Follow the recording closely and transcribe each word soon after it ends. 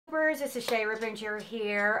Hoopers, this is Shay Rippinger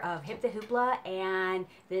here of Hip the Hoopla, and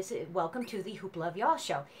welcome to the Hoopla of Y'all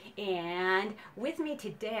show. And with me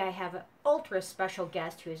today I have an ultra special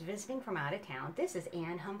guest who is visiting from out of town. This is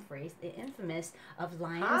Humphreys, the infamous of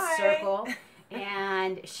Lion's Circle,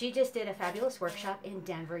 and she just did a fabulous workshop in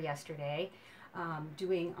Denver yesterday.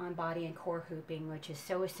 Doing on body and core hooping, which is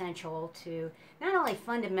so essential to not only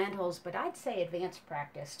fundamentals, but I'd say advanced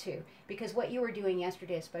practice too, because what you were doing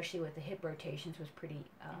yesterday, especially with the hip rotations, was pretty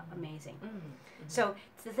amazing. So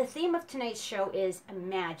the theme of tonight's show is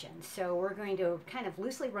imagine. So we're going to kind of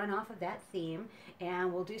loosely run off of that theme,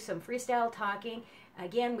 and we'll do some freestyle talking.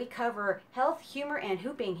 Again, we cover health, humor, and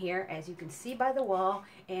hooping here, as you can see by the wall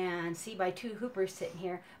and see by two hoopers sitting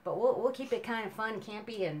here. But we'll keep it kind of fun,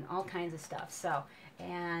 campy, and all kinds of stuff. So,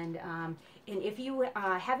 and if you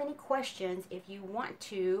have any questions, if you want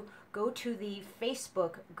to, go to the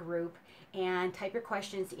Facebook group and type your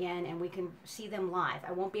questions in, and we can see them live.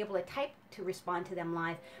 I won't be able to type to respond to them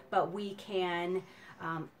live, but we can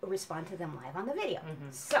respond to them live on the video.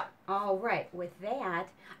 So, all right, with that,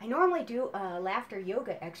 I normally do a laughter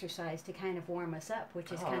yoga exercise to kind of warm us up,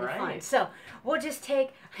 which is kind of fun. So we'll just take,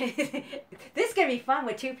 this is going to be fun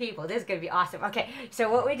with two people. This is going to be awesome. Okay,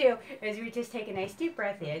 so what we do is we just take a nice deep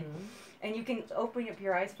breath in, and you can open up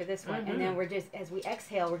your eyes for this one, and then we're just, as we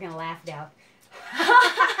exhale, we're going to laugh it out.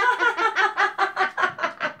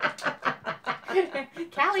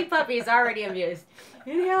 Callie Puppy is already amused.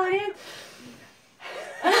 Inhale it in.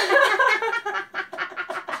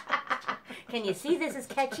 Can you see this is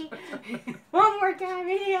catchy? One more time,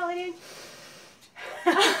 inhale it in.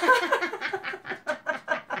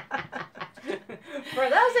 For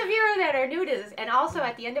those of you that are new to this, and also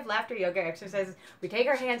at the end of laughter yoga exercises, we take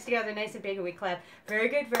our hands together nice and big and we clap. Very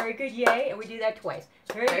good, yay. And we do that twice.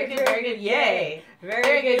 Very good, yay.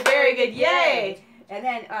 Very good, yay. And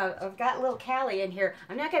then I've got little Callie in here.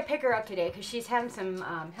 I'm not going to pick her up today because she's having some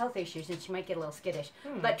health issues and she might get a little skittish.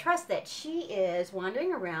 But trust that she is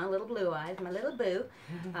wandering around, little blue eyes, my little boo,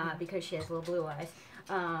 because she has little blue eyes.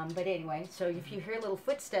 But anyway, so if you hear little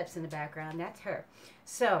footsteps in the background, that's her.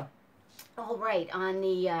 So, all right, on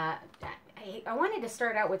the, I wanted to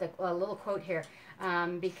start out with a little quote here.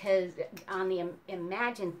 Because on the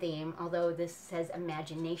imagine theme, although this says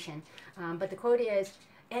imagination, but the quote is,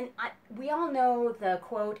 and we all know the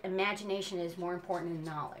quote, imagination is more important than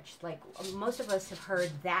knowledge. Like, most of us have heard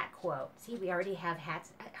that quote. See, we already have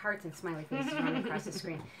hearts and smiley faces running across the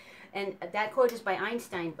screen. And that quote is by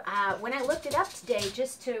Einstein. When I looked it up today,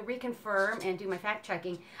 just to reconfirm and do my fact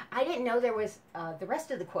checking, I didn't know there was the rest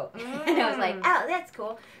of the quote. And I was like, oh, that's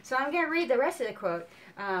cool. So I'm going to read the rest of the quote.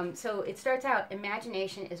 So it starts out,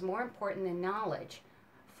 imagination is more important than knowledge.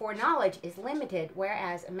 For knowledge is limited,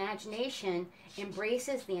 whereas imagination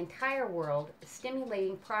embraces the entire world,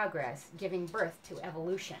 stimulating progress, giving birth to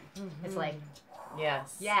evolution. It's like,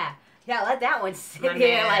 yes. Yeah, let that one sit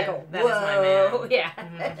there like, whoa. That is my man.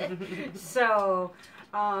 Yeah. So,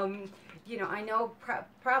 you know, I know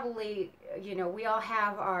probably, you know, we all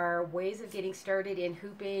have our ways of getting started in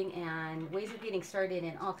hooping and ways of getting started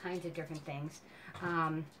in all kinds of different things.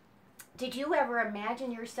 Did you ever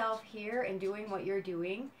imagine yourself here and doing what you're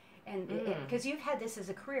doing? And because you've had this as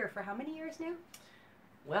a career for how many years now?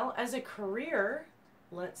 Well, as a career,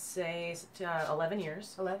 let's say 11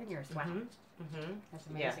 years. 11 years, wow. That's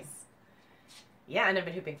amazing. Yes. Yeah, and I've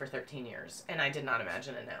been hooping for 13 years, and I did not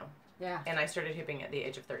imagine it now. Yeah. And I started hooping at the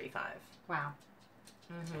age of 35. Wow.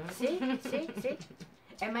 See?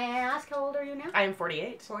 And may I ask, how old are you now? I am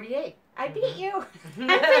 48. 48. I beat you.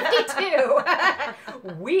 I'm 52.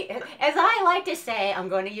 As I like to say, I'm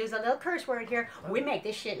going to use a little curse word here, we make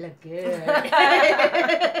this shit look good.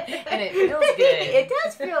 And it feels good. It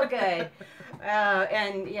does feel good.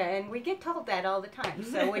 And we get told that all the time,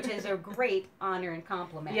 so which is a great honor and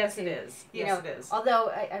compliment. Yes, it is. Yes, it is.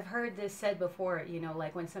 Although I've heard this said before, you know,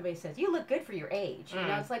 like when somebody says you look good for your age, you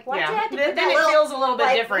know, it's like, why do you have to put then that it feels a little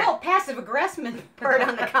bit different. Little passive aggressive part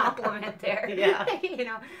on the compliment there? Yeah. You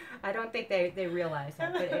know, I don't think they realize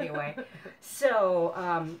that. But anyway, so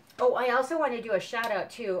I also want to do a shout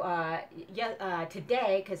out to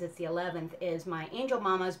today, because it's the 11th, is my angel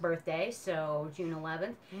mama's birthday, so June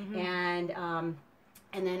 11th,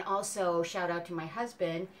 and then also shout out to my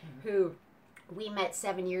husband, who we met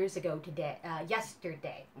 7 years ago today,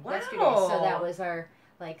 yesterday. Wow. Yesterday, so that was our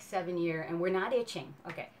like 7 year, and we're not itching.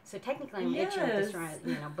 Okay, so technically I'm itching with this,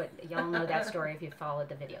 you know, but y'all know that story if you followed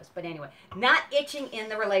the videos. But anyway, not itching in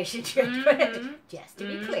the relationship, just to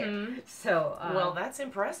be clear. So well, that's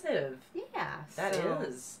impressive. Yeah, that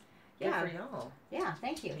is. Good for y'all. Yeah,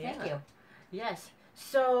 thank you, thank you. Yes.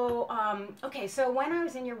 So, okay, so when I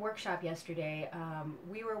was in your workshop yesterday,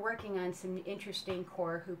 we were working on some interesting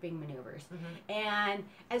core hooping maneuvers. And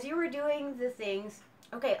as you were doing the things,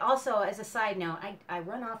 okay, also as a side note, I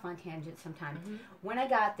run off on tangents sometimes. When I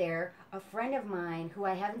got there, a friend of mine who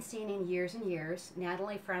I haven't seen in years and years,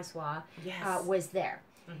 Natalie Francois, was there.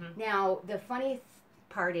 Now, the funny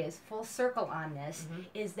part is, full circle on this,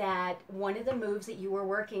 is that one of the moves that you were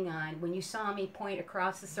working on, when you saw me point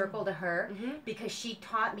across the circle to her, because she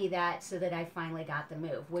taught me that so that I finally got the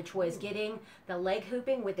move, which was getting the leg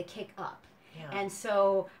hooping with the kick up. And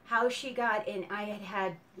so how she got in, I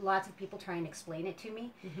had lots of people trying to explain it to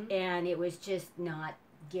me, and it was just not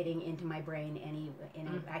getting into my brain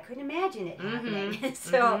I couldn't imagine it happening.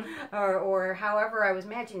 So or however I was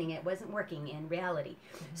imagining it wasn't working in reality.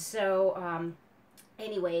 So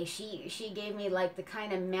anyway, she gave me like the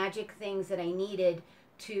kind of magic things that I needed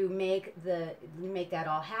to make that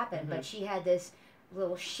all happen. But she had this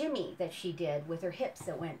little shimmy that she did with her hips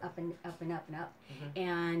that went up and up and up and up.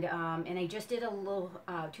 And I just did a little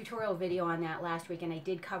tutorial video on that last week, and I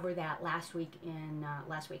did cover that last week in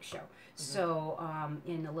last week's show. So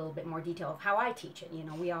in a little bit more detail of how I teach it. You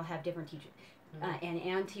know, we all have different teachers, and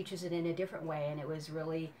Anne teaches it in a different way, and it was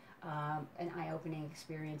really an eye-opening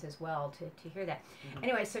experience as well to hear that.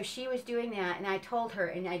 Anyway, so she was doing that, and I told her,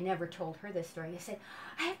 and I never told her this story. I said,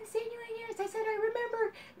 I haven't seen you in years. I said, I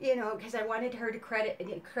remember, you know, because I wanted her to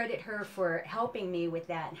credit her for helping me with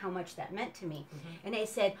that and how much that meant to me. And I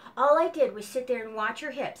said, all I did was sit there and watch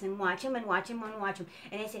your hips and watch them and watch them and watch them.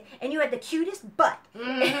 And I said, and you had the cutest butt.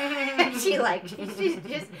 And she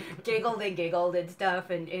just giggled and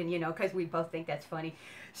stuff, and you know, because we both think that's funny.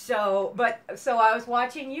 So I was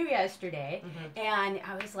watching you yesterday, and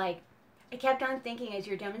I was like, I kept on thinking as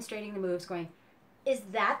you're demonstrating the moves, going, is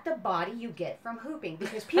that the body you get from hooping?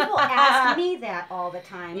 Because people ask me that all the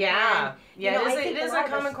time. Yeah, and, you know, it is a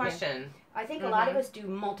common question. I think a lot of us do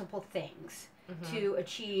multiple things to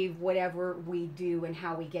achieve whatever we do and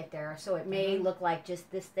how we get there. So it may look like just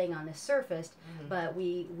this thing on the surface, but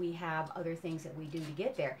we have other things that we do to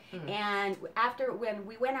get there. And when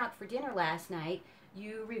we went out for dinner last night,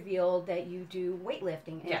 you revealed that you do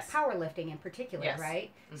weightlifting and powerlifting in particular, right?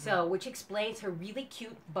 So, which explains her really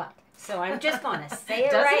cute butt. So I'm just going to say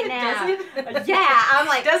it right now. Yeah, I'm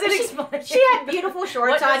like, does it explain? She had beautiful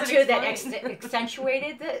shorts on too that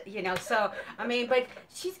accentuated the, you know. So I mean, but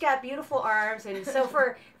she's got beautiful arms, and so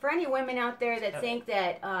for any women out there that think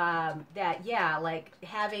that like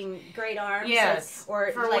having great arms,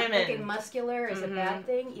 or for like women looking muscular is a bad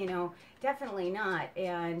thing, you know. Definitely not.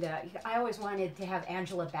 And I always wanted to have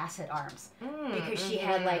Angela Bassett arms because she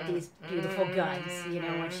had like these beautiful guns, you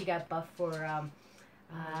know, when she got buff for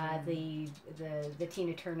the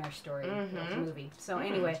Tina Turner story movie. So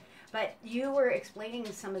anyway, but you were explaining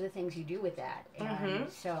some of the things you do with that, and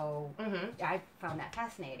so I found that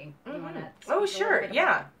fascinating. You want to? Oh, sure.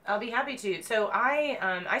 Yeah, I'll be happy to. So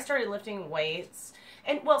I started lifting weights,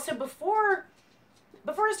 and well, so before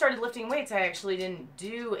I started lifting weights, I actually didn't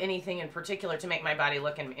do anything in particular to make my body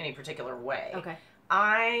look in any particular way. Okay.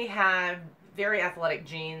 I have very athletic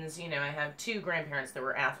genes. You know, I have two grandparents that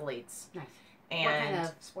were athletes. Nice. And what kind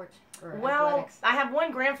of sports or athletics? I have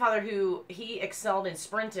one grandfather who he excelled in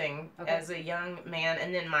sprinting as a young man,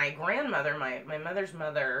 and then my grandmother, my mother's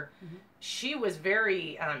mother, she was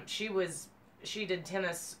very she did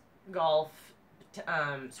tennis, golf,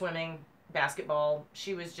 swimming, basketball.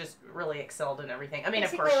 She was just really excelled in everything. I mean,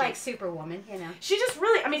 basically, of course, like Superwoman, you know. She just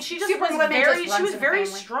really, I mean, she just Superwoman was very, just she was very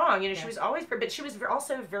family. strong. You know, she was always, but she was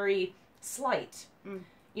also very slight.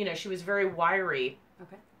 You know, she was very wiry.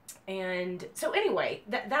 Okay. And so anyway,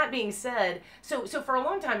 that being said, so for a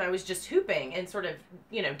long time I was just hooping and sort of,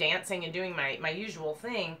 you know, dancing and doing my usual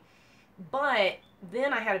thing. But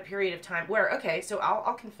then I had a period of time where, okay, so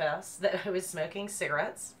I'll confess that I was smoking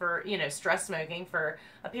cigarettes for, you know, stress smoking for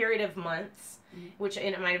a period of months, which,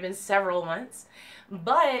 and it might have been several months.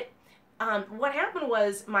 But what happened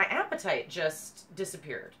was my appetite just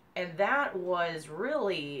disappeared. And that was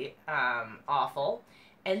really awful.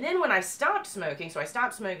 And then when I stopped smoking, so I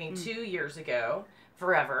stopped smoking 2 years ago,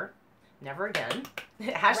 forever, never again.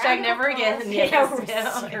 Hashtag never again.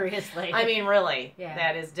 Yeah, seriously. I mean, really,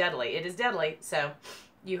 that is deadly. It is deadly. So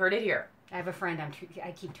you heard it here. I have a friend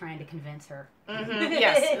I keep trying to convince her.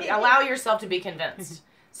 Yes, allow yourself to be convinced.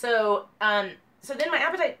 So then my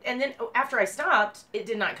appetite, and then after I stopped, it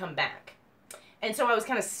did not come back. And so I was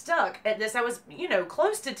kind of stuck at this. I was, you know,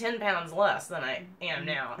 close to 10 pounds less than I am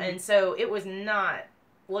now. And so it was not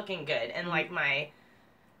looking good. And like my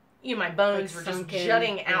you know, my bones Like were just sunken,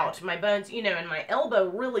 jutting out. My bones, you know, and my elbow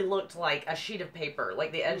really looked like a sheet of paper,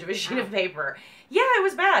 like the edge of a sheet of paper. Yeah, it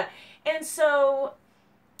was bad. And so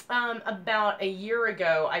about a year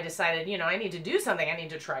ago, I decided, you know, I need to do something. I need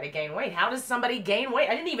to try to gain weight. How does somebody gain weight?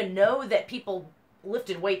 I didn't even know that people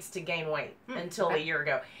lifted weights to gain weight until a year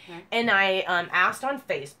ago. Okay. And I asked on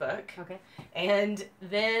Facebook. Okay. And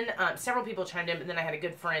then several people chimed in, but then I had a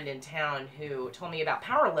good friend in town who told me about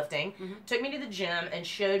powerlifting, took me to the gym and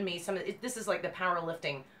showed me some of it. This is like the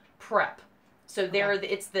powerlifting prep. So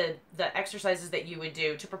it's the exercises that you would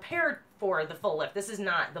do to prepare for the full lift. This is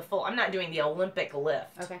not the full, I'm not doing the Olympic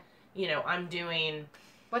lift. Okay. You know, I'm doing...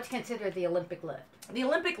 What's considered the Olympic lift? The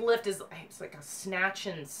Olympic lift is, it's like a snatch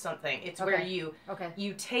and something. It's where you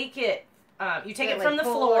take it, from the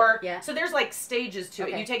floor. Yeah. So there's like stages to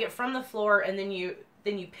it. You take it from the floor and then you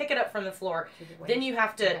pick it up from the floor. Then you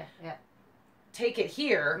have to take it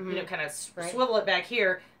here, you know, kind of swivel it back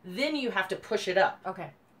here. Then you have to push it up.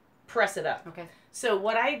 Okay. Press it up. Okay. So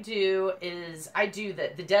what I do is I do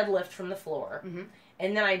the deadlift from the floor,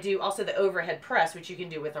 and then I do also the overhead press, which you can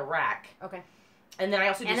do with a rack. Okay. And then I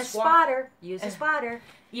also do a spotter. Use a spotter.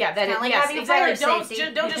 Yeah, that is, like yes, exactly.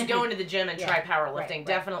 Don't just go into the gym and try powerlifting. Right.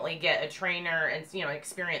 Definitely get a trainer and, you know, an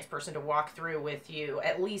experienced person to walk through with you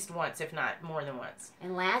at least once, if not more than once.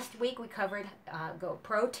 And last week we covered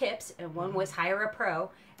pro tips, and one was hire a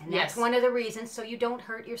pro. And that's one of the reasons, so you don't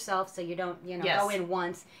hurt yourself, so you don't, you know, go in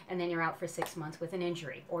once and then you're out for 6 months with an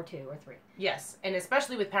injury, or 2 or 3. Yes, and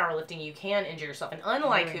especially with powerlifting, you can injure yourself. And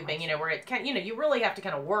unlike hooping, you know, where it can, you know, you really have to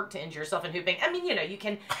kind of work to injure yourself in hooping. I mean, you know, you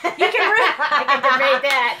can I can debate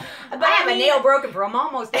that. But I have a nail broken from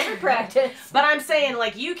almost every practice. But I'm saying,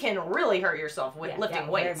 like, you can really hurt yourself with lifting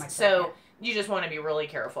weights. So you just want to be really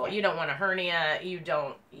careful. You don't want a hernia. You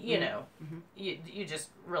don't, you know, you just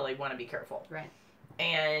really want to be careful. Right.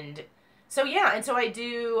 And so, and so I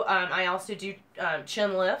do, I also do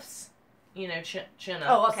chin lifts, you know, chin ups.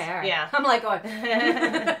 Oh, okay, all right. Yeah. I'm like, going.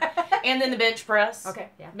 And then the bench press. Okay,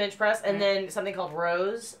 yeah. Bench press. And then something called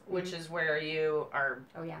rows, which is where you are.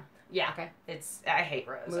 Oh, yeah. Yeah. Okay. I hate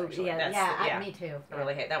rows, actually. Yeah, me too. I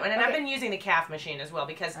really hate that one. And I've been using the calf machine as well,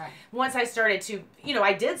 because once I started to, you know,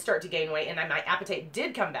 I did start to gain weight, and my appetite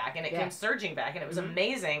did come back, and it came surging back, and it was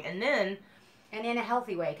amazing. And then... And in a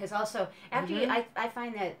healthy way, because also after you, I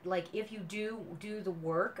find that, like, if you do the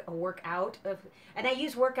work, a workout of, and I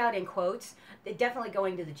use workout in quotes, definitely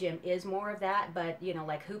going to the gym is more of that, but, you know,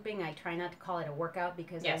 like hooping, I try not to call it a workout,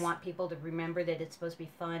 because I want people to remember that it's supposed to be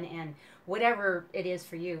fun, and whatever it is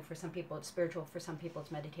for you, for some people it's spiritual, for some people it's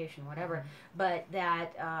meditation, whatever, but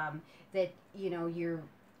that, that, you know, you're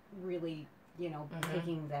really... you know,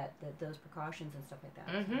 taking those precautions and stuff like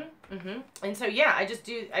that. And so I just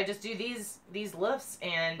do these lifts,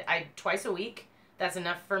 and twice a week. That's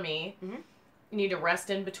enough for me. You need to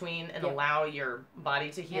rest in between and allow your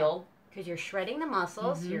body to heal. Because you're shredding the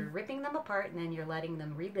muscles, you're ripping them apart, and then you're letting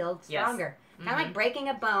them rebuild stronger. Kind of like breaking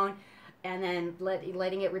a bone, and then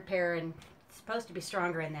letting it repair, and it's supposed to be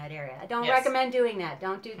stronger in that area. I don't recommend doing that.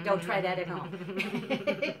 Don't try that at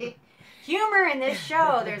home. Humor in this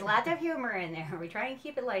show. There's lots of humor in there. We try and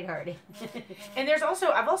keep it lighthearted. And I've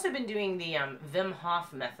also been doing the Wim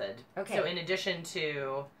Hof method. Okay. So in addition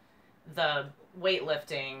to the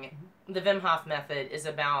weightlifting, the Wim Hof method is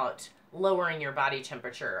about lowering your body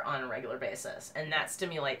temperature on a regular basis. And that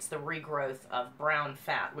stimulates the regrowth of brown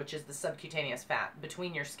fat, which is the subcutaneous fat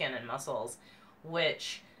between your skin and muscles,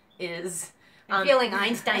 which is... I'm feeling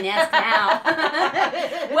Einstein-esque now.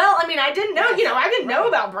 Well, I mean, I didn't know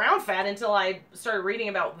about brown fat until I started reading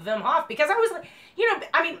about Wim Hof, because I was like, you know,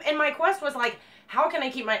 I mean, and my quest was like, how can I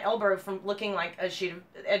keep my elbow from looking like edge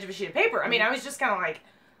of a sheet of paper? I mean, I was just kind of like,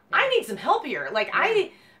 I need some help here. Like,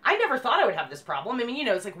 I never thought I would have this problem. I mean, you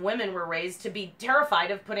know, it's like women were raised to be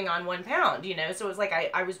terrified of putting on 1 pound, you know, so it was like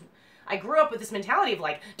I grew up with this mentality of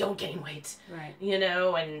like, don't gain weight, right? You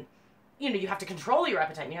know, and you know, you have to control your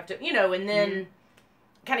appetite, and you have to, you know, and then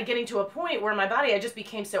kind of getting to a point where my body, I just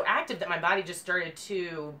became so active that my body just started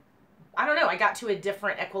to, I don't know, I got to a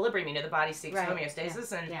different equilibrium. You know, the body seeks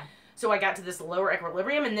homeostasis, and so I got to this lower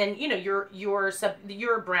equilibrium, and then, you know,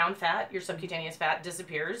 your brown fat, your subcutaneous fat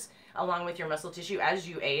disappears along with your muscle tissue as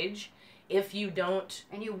you age. If you don't...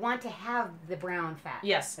 And you want to have the brown fat.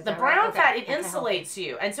 Yes. The brown fat, it insulates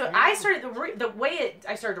you. And so I started,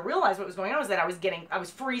 I started to realize what was going on was that I was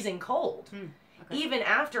freezing cold. Even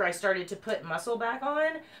after I started to put muscle back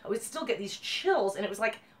on, I would still get these chills, and it was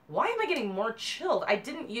like, why am I getting more chilled? I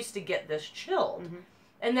didn't used to get this chilled.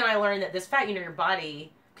 And then I learned that this fat, you know, your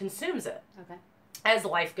body consumes it. Okay. As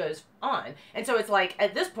life goes on. And so it's like,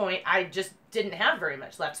 at this point, I just didn't have very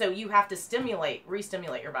much left. So you have to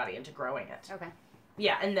re-stimulate your body into growing it. Okay.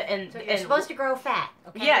 Yeah, So you're supposed to grow fat.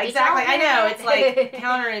 Okay? Yeah, exactly. I know it's like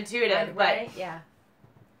counterintuitive, right? Yeah.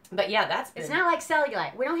 But yeah, that's been... It's not like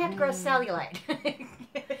cellulite. We don't have to grow cellulite.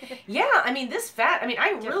 Yeah, I mean, this fat, I mean,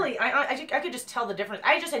 I could just tell the difference.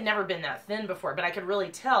 I just had never been that thin before, but I could really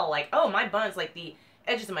tell, like, oh, my bones, like, the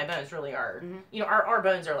edges of my bones really are, you know, our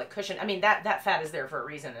bones are, like, cushioned. I mean, that fat is there for a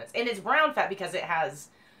reason. It's brown fat because it has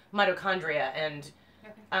mitochondria and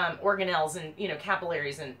organelles and, you know,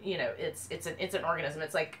 capillaries and, you know, it's an organism.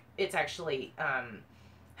 It's, like, it's actually...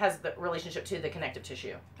 has the relationship to the connective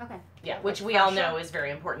tissue. Okay. Yeah, which we all know is very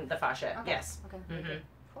important, the fascia. Okay. Yes. Okay.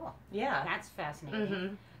 Cool. Yeah. That's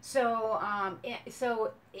fascinating. So,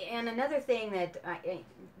 and another thing that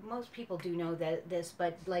most people do know this,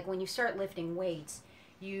 but like when you start lifting weights,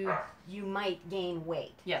 you might gain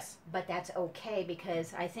weight. Yes. But that's okay,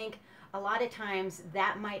 because I think a lot of times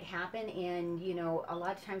that might happen, and you know, a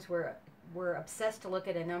lot of times we're obsessed to look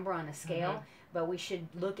at a number on a scale, but we should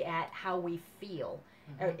look at how we feel.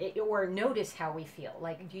 Or notice how we feel.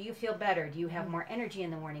 Like, do you feel better? Do you have more energy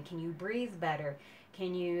in the morning? Can you breathe better?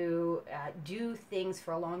 Can you do things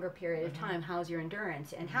for a longer period of time? How's your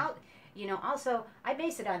endurance? And how, you know, also, I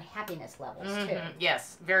base it on happiness levels, too.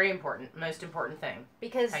 Yes, very important. Most important thing.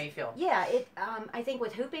 Because, how you feel. Yeah, I think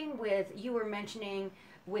with hooping, you were mentioning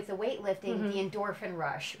with the weightlifting, the endorphin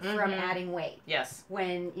rush from adding weight. Yes.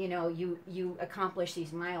 When, you know, you accomplish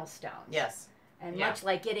these milestones. Yes. And much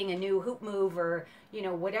like getting a new hoop move, or, you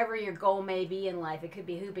know, whatever your goal may be in life, it could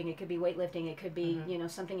be hooping, it could be weightlifting, it could be, you know,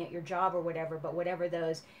 something at your job or whatever, but whatever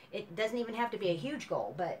those, it doesn't even have to be a huge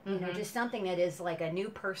goal, but, you know, just something that is like a new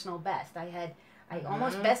personal best. I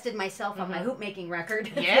almost bested myself on my hoop making record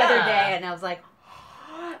the other day, and I was like,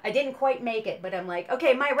 I didn't quite make it, but I'm like,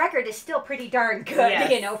 okay, my record is still pretty darn good,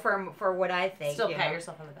 you know, for what I think. Still pat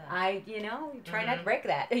yourself on the back. You know, try not to break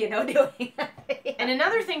that, you know, doing that. And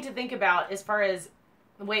another thing to think about as far as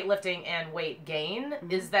weightlifting and weight gain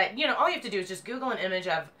is that, you know, all you have to do is just Google an image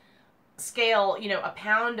of scale, you know, a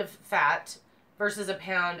pound of fat versus a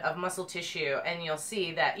pound of muscle tissue, and you'll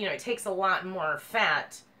see that, you know, it takes a lot more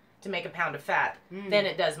fat to make a pound of fat than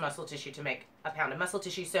it does muscle tissue to make a pound of muscle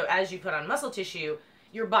tissue. So as you put on muscle tissue,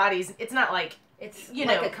 your body's, it's not like, it's you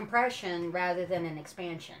like know, a compression rather than an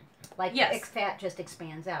expansion. Like fat just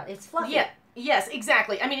expands out. It's fluffy. Yeah. Yes,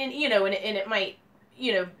 exactly. I mean, and, you know, and it might,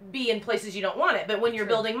 you know, be in places you don't want it, but when you're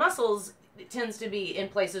building muscles, it tends to be in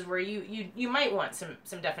places where you might want some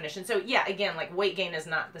definition. So yeah, again, like weight gain is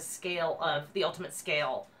not the scale of the ultimate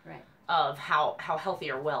scale of how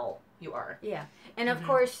healthy or well you are. Yeah. And of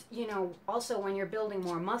course, you know, also when you're building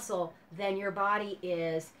more muscle, then your body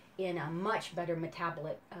is in a much better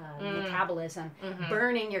metabolism,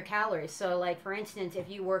 burning your calories. So like, for instance, if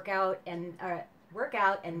you work out and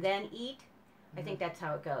then eat, I think that's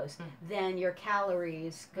how it goes, then your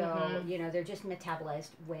calories go, you know, they're just metabolized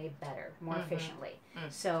way better, more efficiently.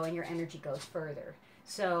 So, and your energy goes further.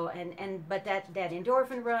 So, but that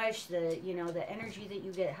endorphin rush, you know, the energy that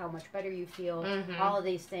you get, how much better you feel, all of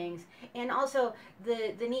these things. And also,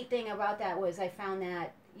 the neat thing about that was I found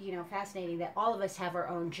that, you know, fascinating that all of us have our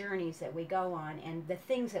own journeys that we go on, and the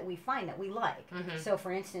things that we find that we like. So,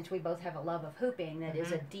 for instance, we both have a love of hooping that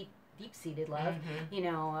is a deep-seated love, you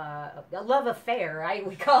know, a love affair.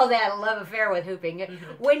 We call that a love affair with hooping.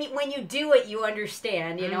 When you do it, you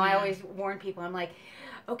understand. You know, I always warn people. I'm like,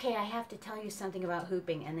 okay, I have to tell you something about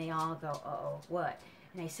hooping, and they all go, uh-oh, what?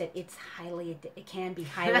 And I said, it can be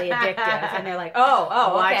highly addictive. And they're like, oh,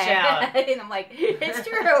 watch okay. out. And I'm like,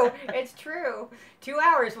 it's true. 2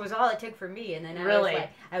 hours was all it took for me. And then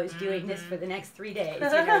I was doing this for the next 3 days, you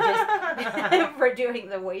know, just for doing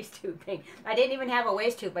the waist hooping. I didn't even have a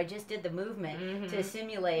waist hoop. I just did the movement to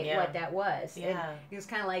simulate what that was. Yeah. And it was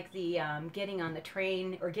kind of like the getting on the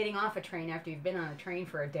train or getting off a train after you've been on a train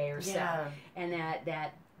for a day or so. And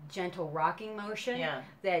that gentle rocking motion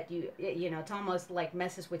that you know, it's almost like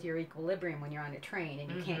messes with your equilibrium when you're on a train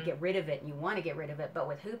and you can't get rid of it and you want to get rid of it, but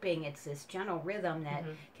with hooping it's this gentle rhythm that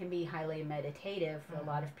can be highly meditative for a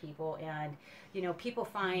lot of people. And you know, people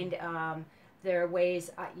find there are ways,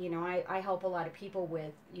 you know, I help a lot of people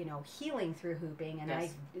with, you know, healing through hooping, and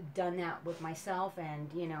I've done that with myself, and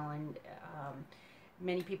you know, and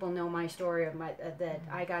many people know my story of that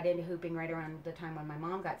I got into hooping right around the time when my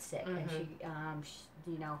mom got sick, and she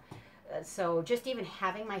you know, so just even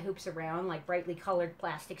having my hoops around, like brightly colored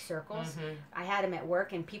plastic circles, I had them at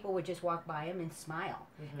work, and people would just walk by them and smile.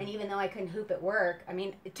 And even though I couldn't hoop at work, I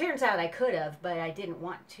mean, it turns out I could have, but I didn't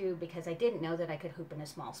want to because I didn't know that I could hoop in a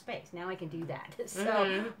small space. Now I can do that.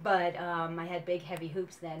 So, but I had big, heavy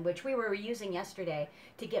hoops then, which we were using yesterday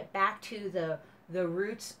to get back to the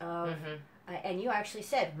roots of and you actually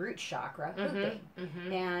said root chakra hooping,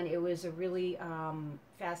 and it was a really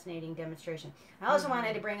fascinating demonstration. I also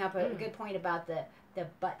wanted to bring up a good point about the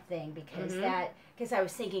butt thing, because I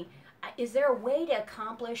was thinking, is there a way to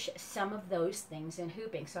accomplish some of those things in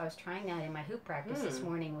hooping? So I was trying that in my hoop practice this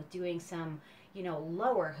morning with doing some,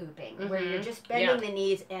 lower hooping, where you're just bending the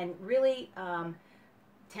knees and really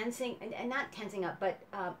tensing, and not tensing up, but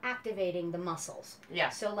activating the muscles. Yeah.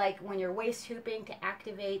 So like when you're waist hooping, to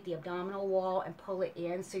activate the abdominal wall and pull it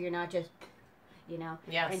in, so you're not just,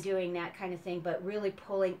 and doing that kind of thing, but really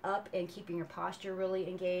pulling up and keeping your posture really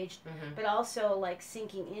engaged, but also like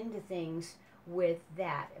sinking into things with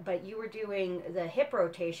that. But you were doing the hip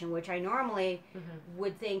rotation, which I normally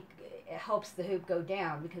would think helps the hoop go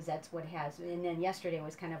down, because that's what it has. And then yesterday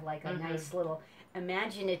was kind of like a nice little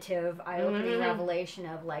imaginative, eye-opening revelation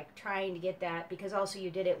of like trying to get that, because also you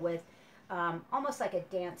did it with almost like a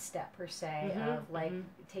dance step per se, of like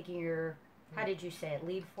taking your, how did you say it,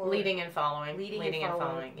 lead forward? Leading and following. Leading and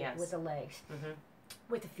following, yes. With the legs.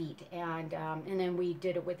 With the feet. And then we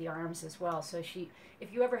did it with the arms as well. So if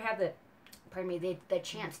you ever have the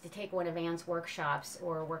chance to take one of Anne's workshops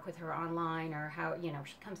or work with her online, or how,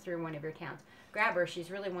 she comes through one of your towns, grab her.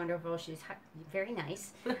 She's really wonderful. She's very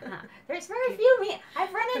nice. There's very few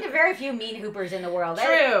I've run into very few mean hoopers in the world.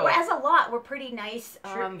 True. As a lot, we're pretty nice.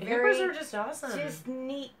 Hoopers are just awesome. Just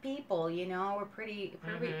neat people, We're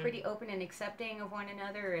pretty open and accepting of one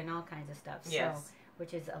another and all kinds of stuff. Yes. So,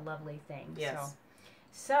 which is a lovely thing. Yes.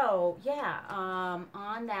 So yeah,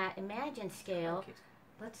 on that Imagine scale,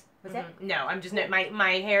 was that? No, I'm just,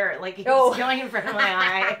 my hair, like, it's going in front of my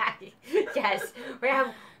eye. Yes, we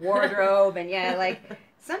have wardrobe, and like,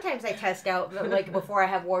 sometimes I test out, like, before I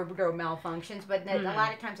have wardrobe malfunctions, but a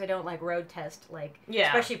lot of times I don't, like, road test, like,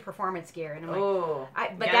 especially performance gear, and I'm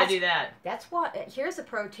like, but gotta do that. That's what, here's a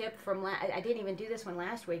pro tip from, I didn't even do this one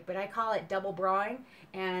last week, but I call it double brawing,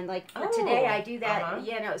 and, like, for today I do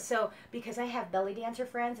that, so, because I have belly dancer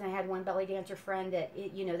friends, and I had one belly dancer friend that,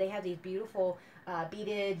 they have these beautiful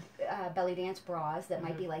beaded belly dance bras that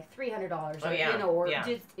might be like $300 or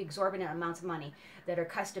just exorbitant amounts of money, that are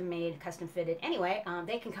custom made, custom fitted. Anyway,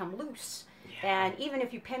 they can come loose, and even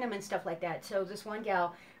if you pin them and stuff like that. So this one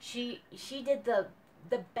gal, she did the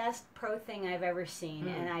best pro thing I've ever seen,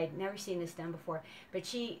 and I'd never seen this done before.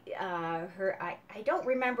 But I don't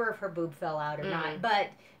remember if her boob fell out or not, but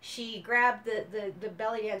she grabbed the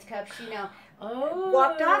belly dance cup,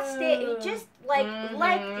 walked off stage, just like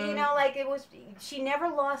it was, she never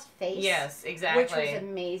lost face. Yes, exactly. Which was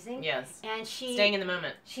amazing. Yes. And staying in the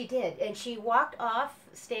moment. She did, and she walked off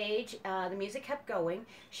stage. The music kept going.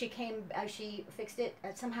 She came. She fixed it.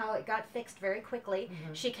 Somehow it got fixed very quickly.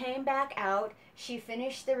 She came back out. She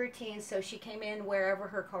finished the routine, so she came in wherever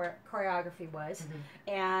her choreography was,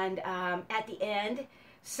 and at the end.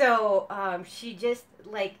 So she just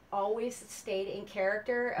like always stayed in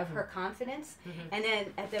character of her confidence, and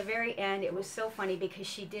then at the very end it was so funny, because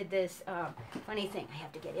she did this funny thing. I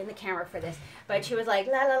have to get in the camera for this, but she was like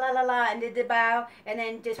la la la la la, and did the bow, and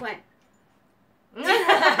then just went.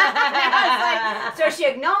 So she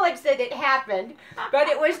acknowledged that it happened, but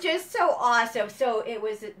it was just so awesome. So it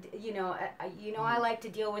was, I like to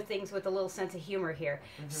deal with things with a little sense of humor here.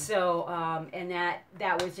 So, and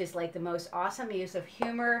that was just like the most awesome use of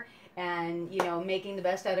humor, and making the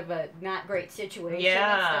best out of a not great situation.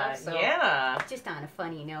 Yeah, and stuff. So just on a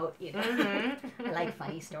funny note, I like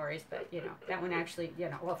funny stories, but that one actually,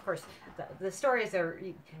 well, of course, the stories they're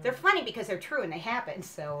funny because they're true and they happen.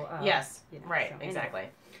 So yes, right, so, exactly.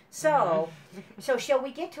 So, so shall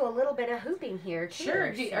we get to a little bit of hooping here too? Sure.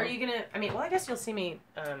 Are you gonna? I guess you'll see me.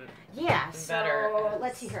 Yeah. Better. So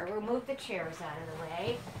let's see here. We'll move the chairs out of the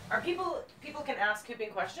way. Are people can ask hooping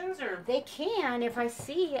questions, or they can if I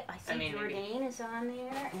see Jordan is on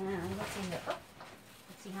there, and let's see here. Oh,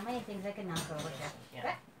 let's see how many things I can knock over here.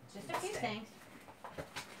 Yeah. Just a few things.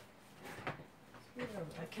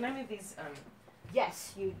 Can I move these?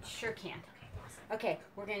 Yes, you sure can. Okay,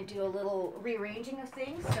 we're going to do a little rearranging of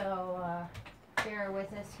things, so bear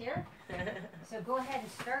with us here. So go ahead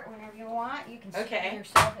and start whenever you want. You can stick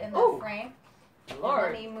yourself in the frame.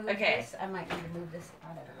 Lord. Let me move this. I might need to move this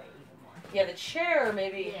out of the way even more. Yeah, the chair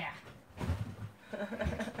maybe. Yeah.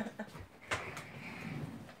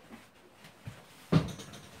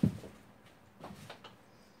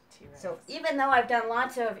 So even though I've done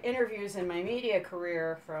lots of interviews in my media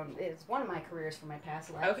career, it's one of my careers from my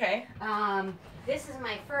past life. Okay. This is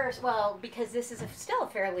my first, because this is still a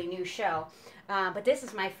fairly new show, but this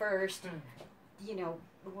is my first,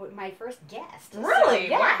 my first guest. Really?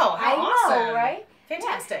 So, yeah, Wow, how awesome. know, right?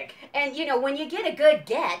 Fantastic. Yeah. And you know, when you get a good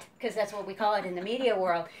get, because that's what we call it in the media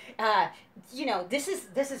world, you know, this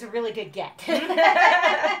is a really good get.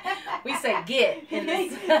 We say get in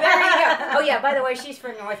this. There you go. Oh yeah, by the way, she's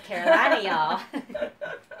from North Carolina, y'all.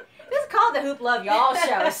 This is called the Hoopla of Y'all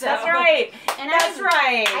show. So. That's right. And That's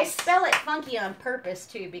right. I spell it funky on purpose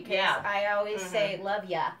too, because Yeah. I always say love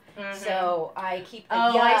ya. So I keep the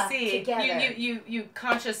Oh, ya I see. together. You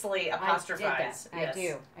consciously apostrophize. I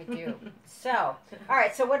do. So, all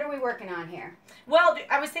right. So what are we working on here? Well,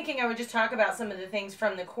 I was thinking I would just talk about some of the things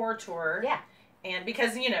from the core tour. Yeah. And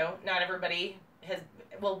because, you know, not everybody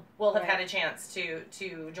will have had a chance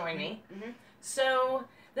to join me. So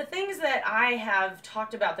the things that I have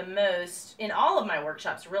talked about the most in all of my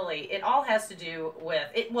workshops, really, it all has to do with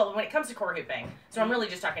it. Well, when it comes to core hooping, so I'm really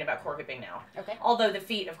just talking about core hooping now. Okay. Although the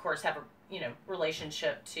feet, of course, have a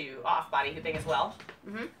relationship to off body hooping as well.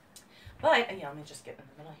 But yeah, let me just get in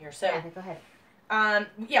the middle here. So yeah, go ahead.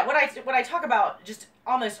 Yeah, what I talk about just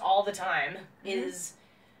almost all the time is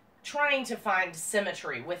trying to find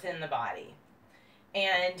symmetry within the body.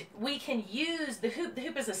 And we can use the hoop. The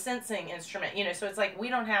hoop is a sensing instrument, you know, so it's like we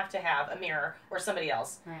don't have to have a mirror or somebody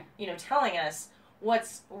else, you know, telling us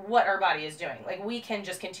what our body is doing. Like, we can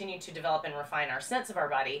just continue to develop and refine our sense of our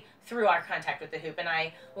body through our contact with the hoop. And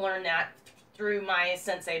I learned that through my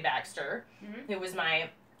sensei Baxter, who was my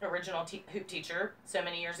original hoop teacher so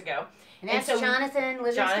many years ago. And that's so Jonathan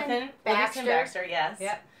Baxter. Yes.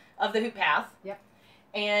 Yep. Of the hoop path. Yep.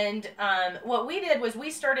 And what we did was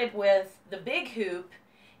we started with the big hoop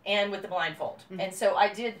and with the blindfold. And so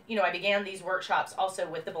I did, you know, I began these workshops also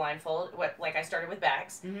with the blindfold, like I started with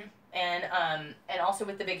Bax, and also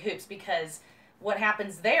with the big hoops, because what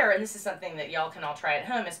happens there, and this is something that y'all can all try at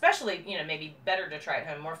home, especially, you know, maybe better to try at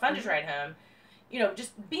home, more fun to try at home, you know,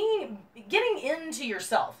 just getting into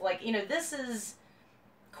yourself. Like, you know, this is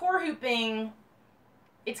core hooping.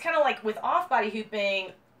 It's kind of like with off-body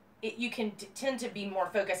hooping, you can tend to be more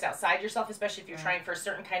focused outside yourself, especially if you're trying for a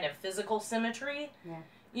certain kind of physical symmetry,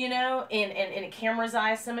 you know, in a camera's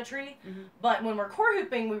eye symmetry. But when we're core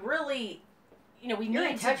hooping, we really, you know, You're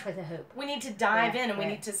in touch with the hoop. We need to dive in, and we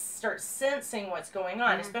need to start sensing what's going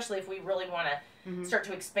on, especially if we really want to start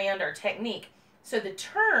to expand our technique. So the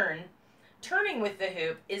turning with the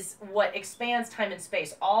hoop is what expands time and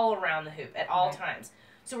space all around the hoop at all times.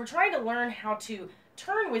 So we're trying to learn how to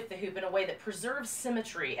turn with the hoop in a way that preserves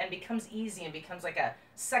symmetry and becomes easy and becomes like a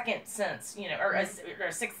second sense, you know, or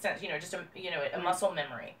a sixth sense, you know, just a muscle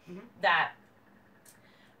memory that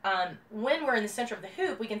when we're in the center of the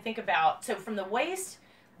hoop, we can think about, so from the waist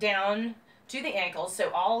down to the ankles, so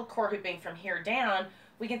all core hooping from here down,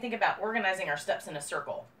 we can think about organizing our steps in a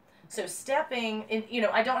circle. So stepping in, you know,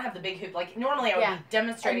 I don't have the big hoop. Like, normally I would be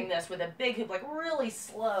demonstrating this with a big hoop, like really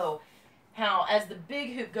slow, how as the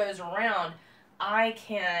big hoop goes around, I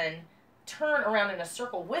can turn around in a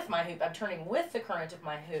circle with my hoop. I'm turning with the current of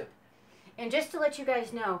my hoop. And just to let you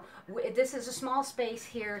guys know, this is a small space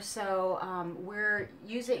here, so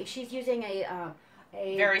she's using a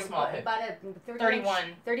very small hoop. About a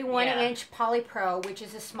 31 inch polypro, which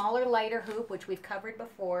is a smaller, lighter hoop, which we've covered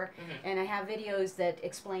before. And I have videos that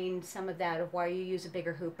explain some of that, of why you use a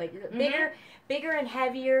bigger hoop. But bigger and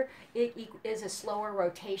heavier, it is a slower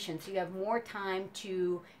rotation, so you have more time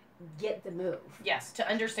to get the move. Yes, to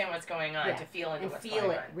understand what's going on, to feel into what's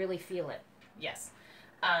going on. Really feel it. Yes.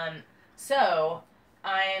 So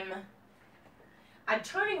I'm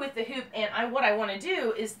turning with the hoop, and what I want to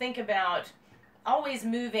do is think about always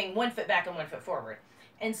moving 1 foot back and 1 foot forward.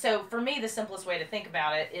 And so for me, the simplest way to think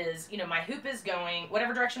about it is, you know, my hoop is going,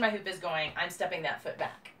 whatever direction my hoop is going, I'm stepping that foot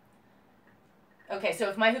back. Okay, so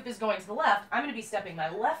if my hoop is going to the left, I'm going to be stepping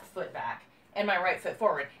my left foot back and my right foot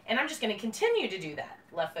forward. And I'm just going to continue to do that.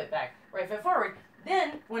 Left foot back, right foot forward.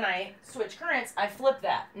 Then when I switch currents, I flip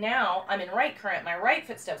that. Now I'm in right current, my right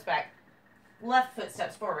foot steps back, left foot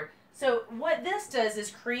steps forward. So what this does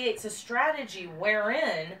is creates a strategy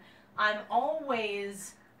wherein I'm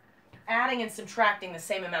always adding and subtracting the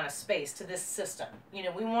same amount of space to this system. You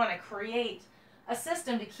know, we want to create a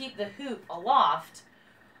system to keep the hoop aloft,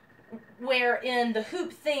 wherein the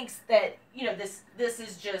hoop thinks that, you know, this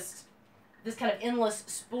is just this kind of endless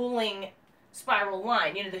spooling spiral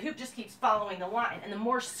line. You know, the hoop just keeps following the line, and the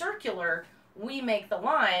more circular we make the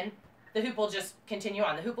line, the hoop will just continue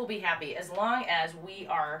on. The hoop will be happy as long as we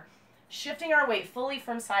are shifting our weight fully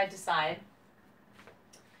from side to side,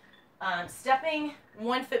 stepping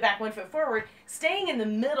 1 foot back, 1 foot forward, staying in the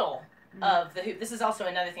middle of the hoop. This is also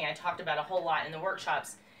another thing I talked about a whole lot in the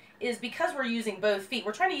workshops, is because we're using both feet,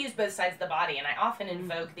 we're trying to use both sides of the body, and I often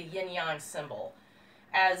invoke the yin-yang symbol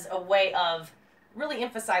as a way of really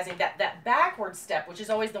emphasizing that backward step, which is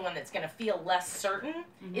always the one that's going to feel less certain,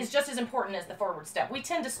 is just as important as the forward step. We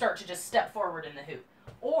tend to start to just step forward in the hoop.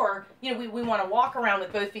 Or, you know, we want to walk around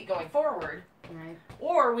with both feet going forward. Right.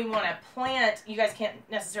 Or we want to plant, you guys can't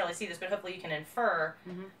necessarily see this, but hopefully you can infer,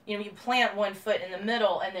 you know, you plant one foot in the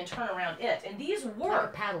middle and then turn around it. And these work. Like a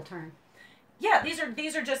paddle turn. Yeah,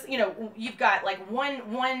 these are just, you know, you've got like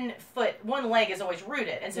one foot, one leg is always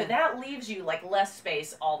rooted. And so that leaves you like less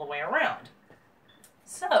space all the way around.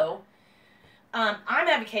 So, I'm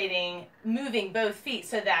advocating moving both feet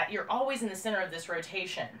so that you're always in the center of this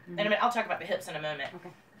rotation. And I mean, I'll talk about the hips in a moment. Okay.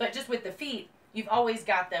 But just with the feet, you've always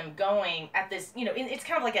got them going at this, you know, it's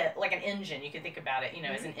kind of like an engine. You can think about it, you know,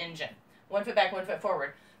 as an engine. 1 foot back, 1 foot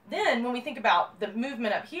forward. Then when we think about the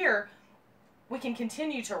movement up here, we can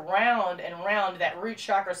continue to round and round that root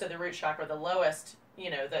chakra. So the root chakra, the lowest, you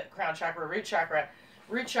know, the crown chakra, root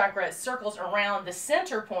chakra circles around the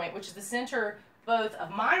center point, which is the center both of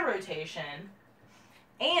my rotation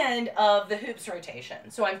and of the hoops rotation.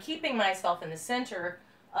 So I'm keeping myself in the center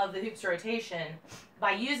of the hoops rotation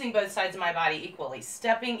by using both sides of my body equally,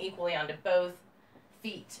 stepping equally onto both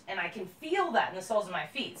feet. And I can feel that in the soles of my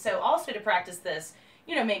feet. So also to practice this,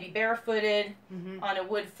 you know, maybe barefooted on a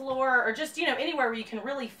wood floor, or just, you know, anywhere where you can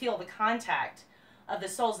really feel the contact of the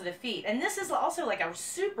soles of the feet. And this is also like a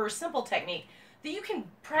super simple technique that you can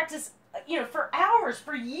practice, you know, for hours,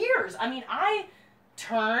 for years. I mean, I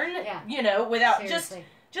turn, you know, without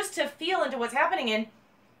just to feel into what's happening. And,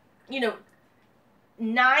 you know,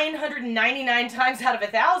 999 times out of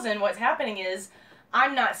 1,000, what's happening is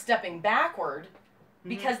I'm not stepping backward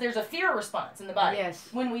because there's a fear response in the body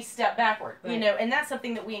when we step backward, you know, and that's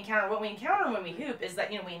something that we encounter. What we encounter when we hoop is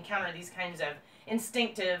that, you know, we encounter these kinds of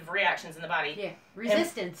instinctive reactions in the body. Yeah,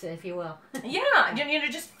 resistance, if you will. Yeah, you know,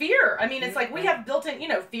 just fear. I mean, it's like we have built-in, you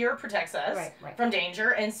know, fear protects us from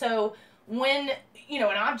danger, and so when, you know,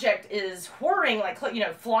 an object is whirring, like, you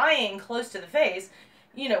know, flying close to the face,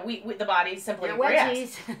 you know, we the body simply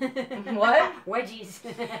reacts. What? Wedgies.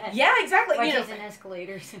 Yeah, exactly. Wedgies, you know, and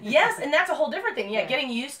escalators. Yes, and that's a whole different thing. Yeah, getting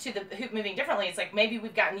used to the hoop moving differently. It's like maybe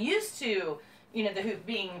we've gotten used to, you know, the hoop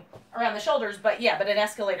being around the shoulders, but an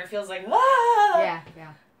escalator feels like, ah!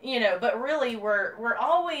 Yeah. You know, but really we're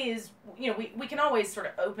always, you know, we can always sort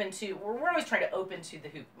of open to, we're always trying to open to the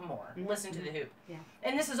hoop more, listen to the hoop. Yeah.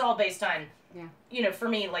 And this is all based on, you know, for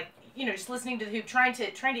me, like, you know, just listening to the hoop, trying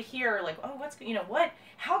to hear, like, oh, what's, you know,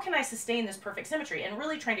 how can I sustain this perfect symmetry? And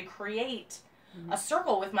really trying to create a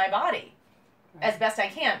circle with my body as best I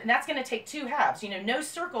can. And that's going to take two halves. You know, no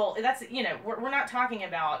circle, that's, you know, we're not talking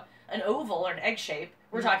about an oval or an egg shape.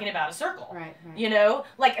 We're talking about a circle. Right. You know,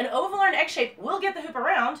 like an oval or an egg shape will get the hoop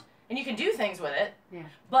around, and you can do things with it. Yeah.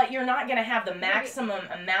 But you're not going to have the maximum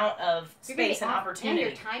amount of space and opportunity.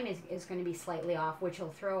 And your time is going to be slightly off, which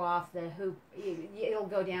will throw off the hoop. It'll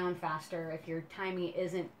go down faster if your timing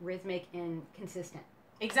isn't rhythmic and consistent.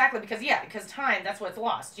 Exactly, because time, that's what's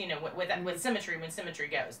lost. You know, with symmetry, when symmetry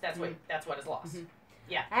goes, that's what is lost.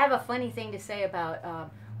 Yeah. I have a funny thing to say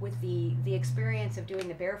about with the experience of doing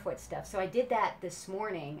the barefoot stuff. So I did that this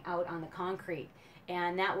morning out on the concrete,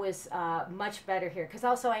 and that was much better here. Because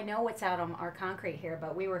also I know what's out on our concrete here,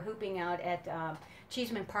 but we were hooping out at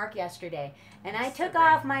Cheeseman Park yesterday, and I took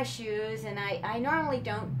off my shoes, and I normally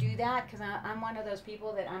don't do that because I'm one of those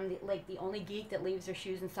people that I'm the only geek that leaves their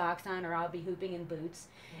shoes and socks on, or I'll be hooping in boots.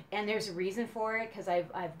 And there's a reason for it, because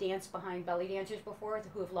I've danced behind belly dancers before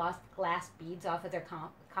who have lost glass beads off of their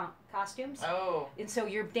costumes. Oh. And so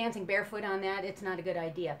you're dancing barefoot on that, it's not a good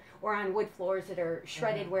idea. Or on wood floors that are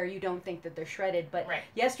shredded where you don't think that they're shredded. But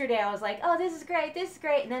yesterday I was like, oh, this is great.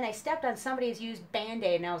 And then I stepped on somebody's used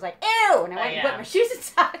Band-Aid, and I was like, ew! And I went and put my shoes and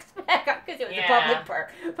socks back on because it was a public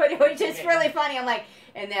park. But it was just really funny. I'm like,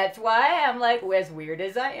 and that's why I'm like, as weird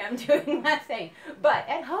as I am doing my thing. But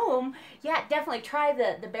at home, definitely try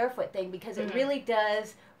the barefoot thing, because it really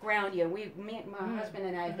does ground you. My husband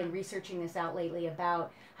and I have been researching this out lately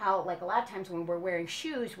about how, like, a lot of times when we're wearing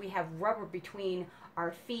shoes, we have rubber between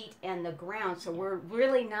our feet and the ground, so we're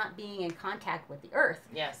really not being in contact with the earth.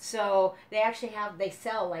 Yes. So they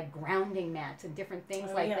sell like grounding mats and different things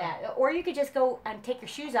that. Or you could just go and take your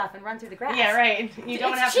shoes off and run through the grass. Yeah, right. You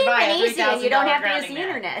don't have to buy a $3,000 and you don't have to use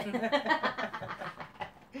grounding the mat. internet.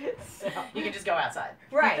 So. You can just go outside.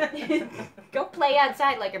 Right. Go play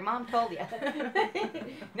outside like your mom told you.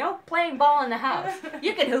 No playing ball in the house.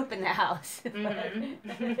 You can hoop in the house.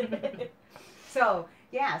 So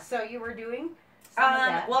you were doing some of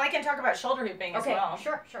that. Well, I can talk about shoulder hooping as well.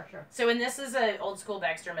 Sure. So, and this is an old school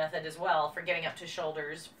Baxter method as well for getting up to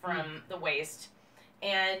shoulders from the waist.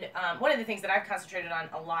 And one of the things that I've concentrated on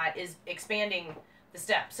a lot is expanding the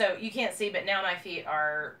step. So you can't see, but now my feet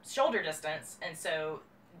are shoulder distance, and so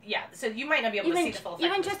yeah, so you might not be able to see the full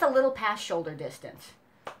effect. Even just a little past shoulder distance.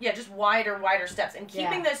 Yeah, just wider steps, and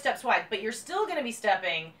keeping those steps wide, but you're still going to be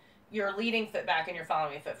stepping your leading foot back and your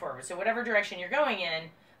following foot forward. So whatever direction you're going in,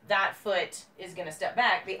 that foot is going to step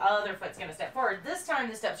back, the other foot's going to step forward. This time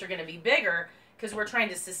the steps are going to be bigger because we're trying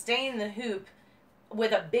to sustain the hoop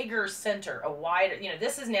with a bigger center, a wider,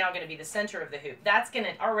 this is now going to be the center of the hoop. That's going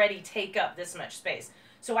to already take up this much space.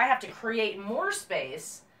 So I have to create more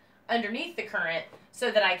space underneath the current so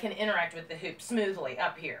that I can interact with the hoop smoothly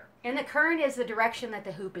up here. And the current is the direction that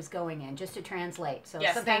the hoop is going in, just to translate. So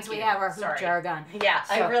yes, sometimes we have our hoop jargon. Yeah,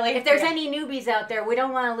 so I really... If there's any newbies out there, we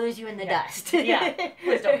don't want to lose you in the dust. Yeah,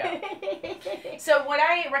 please don't go. So what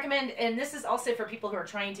I recommend, and this is also for people who are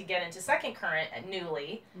trying to get into second current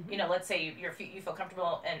newly, let's say you feel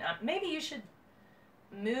comfortable, and maybe you should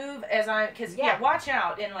move as because watch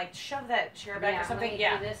out and like shove that chair back or something. Do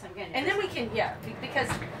this, I'm gonna and then we can because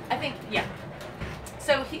I think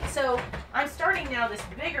So I'm starting now this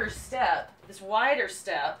bigger step, this wider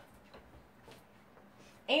step,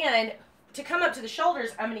 and to come up to the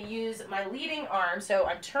shoulders, I'm going to use my leading arm. So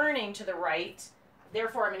I'm turning to the right,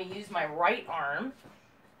 therefore I'm going to use my right arm,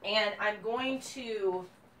 and I'm going to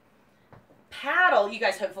paddle. You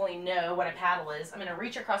guys hopefully know what a paddle is. I'm going to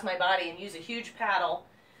reach across my body and use a huge paddle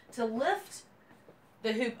to lift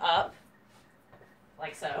the hoop up,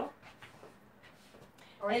 like so.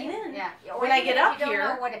 When I get up here, if you don't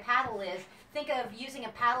know what a paddle is, think of using a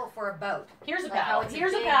paddle for a boat. Here's a paddle.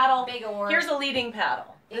 Here's a paddle. Big oar. Here's a leading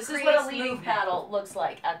paddle. This is what a leading paddle looks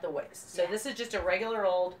like at the waist. So this is just a regular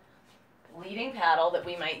old leading paddle that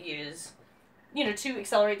we might use, to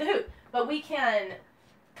accelerate the hoop. But we can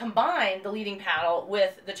combine the leading paddle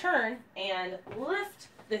with the turn and lift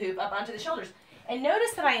the hoop up onto the shoulders. And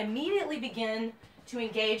notice that I immediately begin to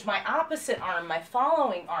engage my opposite arm, my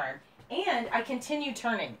following arm. And I continue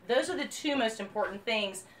turning. Those are the two most important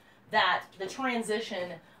things that the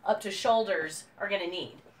transition up to shoulders are going to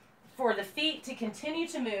need. For the feet to continue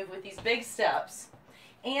to move with these big steps,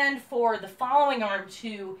 and for the following arm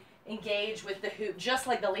to engage with the hoop just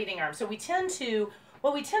like the leading arm. So what we tend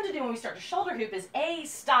to do when we start to shoulder hoop is A,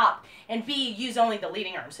 stop, and B, use only the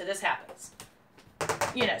leading arm. So this happens.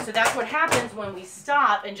 So that's what happens when we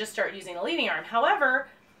stop and just start using the leading arm. However,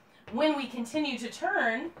 when we continue to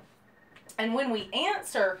turn, and when we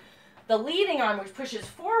answer the leading arm, which pushes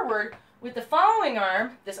forward, with the following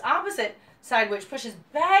arm, this opposite side, which pushes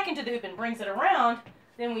back into the hoop and brings it around,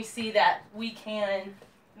 then we see that we can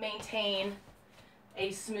maintain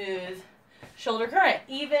a smooth shoulder current,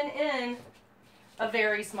 even in a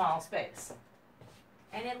very small space.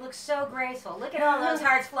 And it looks so graceful. Look at all those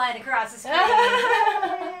hearts flying across the screen.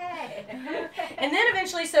 And then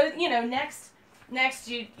eventually, so, next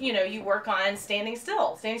you work on standing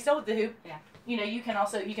still with the hoop. Yeah. You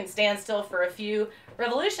can stand still for a few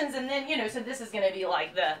revolutions, and then so this is going to be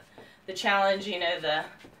like the challenge, the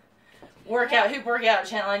hoop workout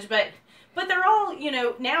challenge, but they're all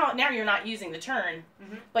now you're not using the turn,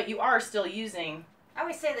 but you are still using. I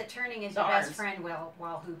always say that turning is your best friend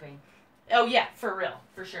while hooping. Oh yeah, for real,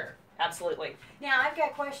 for sure, absolutely. Now I've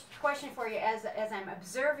got a question for you as I'm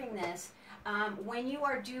observing this. When you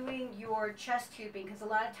are doing your chest hooping, because a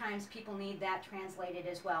lot of times people need that translated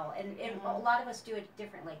as well, and a lot of us do it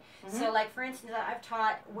differently. So like for instance, I've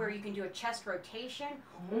taught where you can do a chest rotation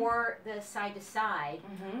or the side to side,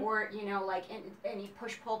 or and you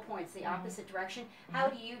push pull points the opposite direction. How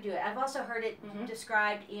do you do it? I've also heard it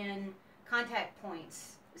described in contact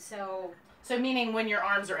points. So meaning when your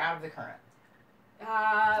arms are out of the current.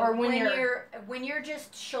 Or when you're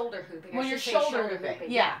just shoulder hooping. When you're shoulder hooping.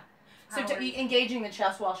 Yeah. So engaging the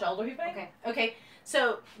chest while shoulder hooping? Okay. Okay.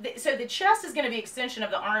 So the chest is going to be extension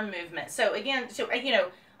of the arm movement. So again,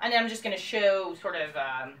 and I'm just going to show sort of,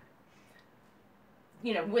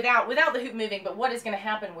 without the hoop moving, but what is going to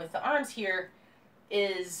happen with the arms here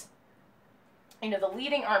is, the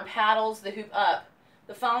leading arm paddles the hoop up,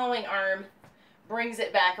 the following arm brings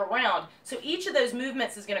it back around. So each of those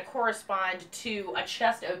movements is going to correspond to a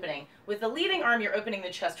chest opening. With the leading arm, you're opening the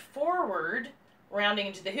chest forward, rounding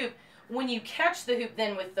into the hoop. When you catch the hoop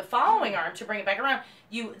then with the following arm to bring it back around,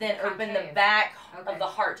 you then open the back of the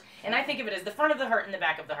heart. And I think of it as the front of the heart and the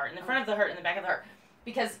back of the heart, and the front of the heart and the back of the heart.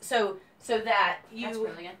 Because so that you... That's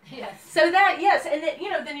brilliant. Yes. So that, yes, and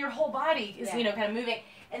then, then your whole body is, kind of moving.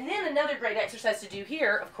 And then another great exercise to do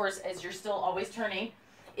here, of course, as you're still always turning,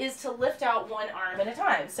 is to lift out one arm at a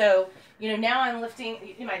time. So, now I'm lifting,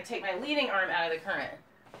 I take my leading arm out of the current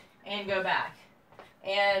and go back.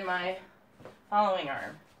 And my following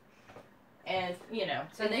arm. And, you know.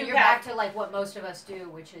 So then you're back to like what most of us do,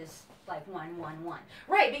 which is like 1, 1, 1.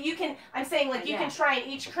 Right, but you can, I'm saying like you can try in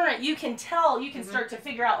each current, you can tell, you can start to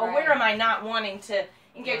figure out, oh, where am I not wanting to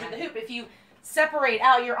engage with the hoop? If you separate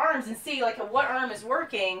out your arms and see like what arm is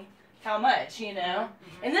working, how much, you know?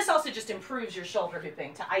 And this also just improves your shoulder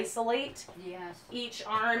hooping to isolate each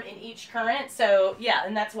arm in each current. So, yeah,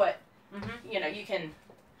 and that's what, you know, you can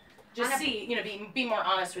just see, you know, be more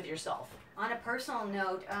honest with yourself. On a personal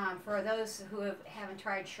note, for those who haven't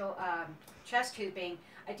tried chest hooping,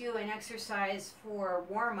 I do an exercise for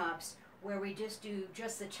warm-ups where we just do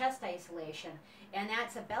just the chest isolation, and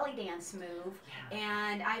that's a belly dance move.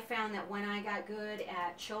 And I found that when I got good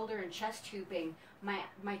at shoulder and chest hooping,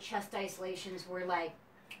 my chest isolations were like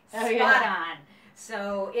spot on.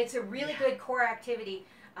 So it's a really good core activity.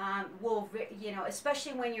 You know,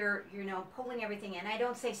 especially when you're, you know, pulling everything in. I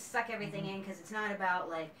don't say suck everything in, because it's not about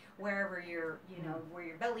like wherever you're, you know, where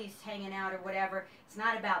your belly's hanging out or whatever. It's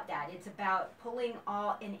not about that. It's about pulling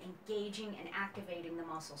all and engaging and activating the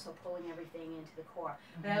muscle. So pulling everything into the core.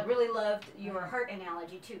 But I really loved your heart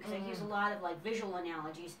analogy too, because I use a lot of like visual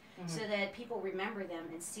analogies so that people remember them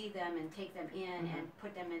and see them and take them in and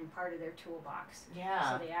put them in part of their toolbox.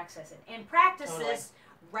 So they access it and practice this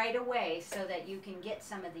right away so that you can get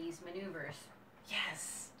some of these maneuvers.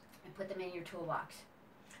 And put them in your toolbox.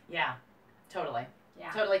 Totally.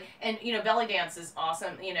 Totally. And, you know, belly dance is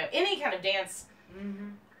awesome. You know, any kind of dance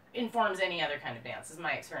informs any other kind of dance, is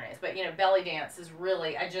my experience. But, you know, belly dance is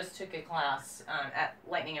really, I just took a class at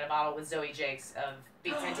Lightning in a Bottle with Zoe Jakes of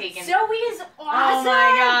Beats and Taken. Zoe is awesome. Oh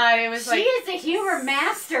my God. It was she is a humor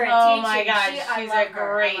master at teaching. Oh my God. She's a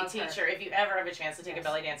great teacher. If you ever have a chance to take a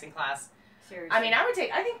belly dancing class. Seriously. I mean,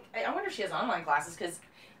 I wonder if she has online classes, because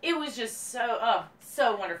it was just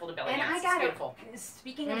so wonderful to belly dance. It's beautiful.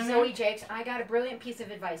 Speaking of Zoe Jakes, I got a brilliant piece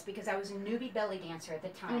of advice, because I was a newbie belly dancer at the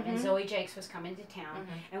time, and Zoe Jakes was coming to town,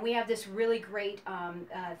 and we have this really great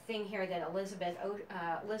thing here that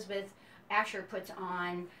Elizabeth Asher puts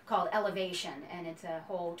on called Elevation, and it's a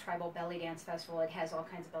whole tribal belly dance festival. It has all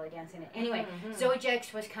kinds of belly dance in it. Anyway, Zoe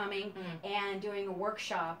Jakes was coming and doing a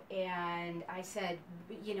workshop, and I said,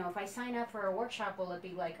 you know, if I sign up for a workshop, will it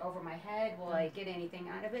be like over my head? Will I get anything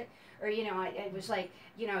out of it? Or, you know, it was like,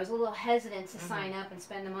 you know, I was a little hesitant to sign up and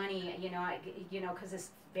spend the money, you know, because this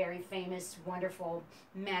very famous, wonderful,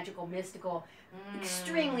 magical, mystical,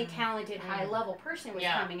 extremely talented, high-level person was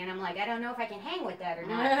coming, and I'm like, I don't know if I can hang with that or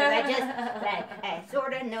not, because I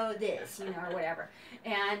sort of know this, you know, or whatever.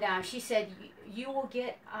 And she said, you will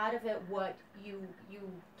get out of it what you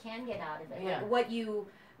can get out of it. Like,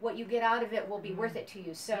 what you get out of it will be worth it to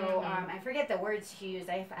you. So I forget the words she used.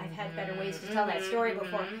 I've had better ways to tell that story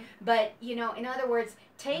before. But, you know, in other words,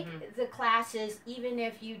 take the classes even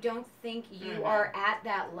if you don't think you are at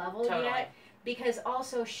that level yet. Because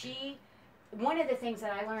also one of the things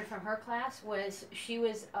that I learned from her class was she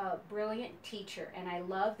was a brilliant teacher. And I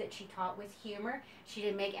love that she taught with humor. She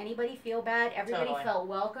didn't make anybody feel bad. Everybody felt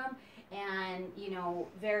welcome. And, you know,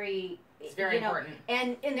 it's very important.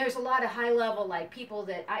 And there's a lot of high level, like, people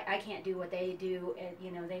that I can't do what they do, and,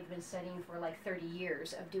 you know, they've been studying for like 30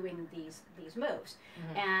 years of doing these moves.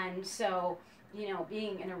 And so, you know,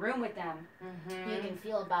 being in a room with them, you can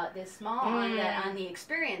feel about this small on the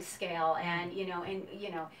experience scale. And, you know,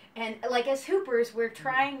 and like as hoopers, we're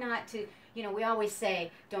trying not to, you know, we always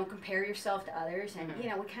say, don't compare yourself to others. And, you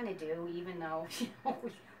know, we kind of do, even though, you know,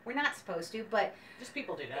 we're not supposed to, but just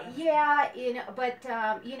people do that. Yeah, you know, but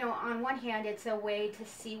you know, on one hand, it's a way to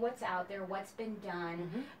see what's out there, what's been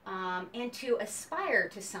done, and to aspire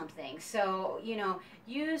to something. So, you know,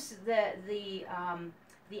 use the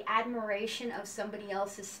admiration of somebody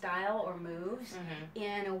else's style or moves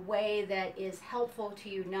in a way that is helpful to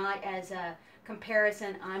you, not as a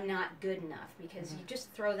comparison, I'm not good enough, because you just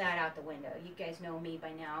throw that out the window. You guys know me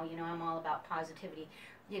by now. You know, I'm all about positivity.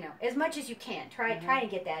 You know, as much as you can, try and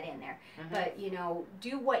get that in there. But, you know,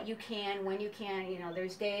 do what you can when you can. You know,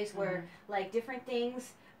 there's days where, like, different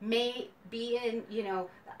things may be in, you know,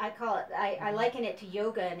 I liken it to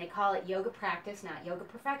yoga, and they call it yoga practice, not yoga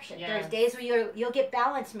perfection. There's days where you'll get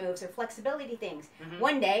balance moves or flexibility things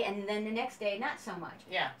one day, and then the next day not so much.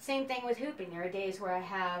 Same thing with hooping. There are days where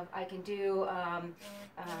I can do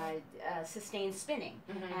sustained spinning,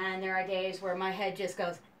 and there are days where my head just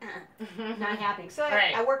goes not happening. So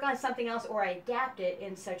I work on something else, or I adapt it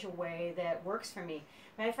in such a way that works for me.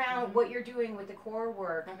 And I found what you're doing with the core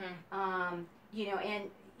work, you know, and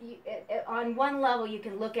on one level you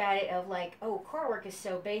can look at it of like, oh, core work is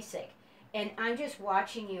so basic, and I'm just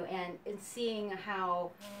watching you and seeing how,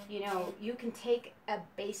 you know, you can take a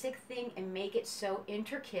basic thing and make it so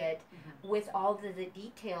intricate with all the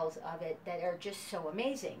details of it that are just so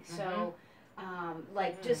amazing. So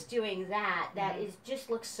like just doing that, is just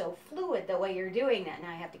looks so fluid the way you're doing that. And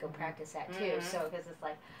I have to go practice that too. So because it's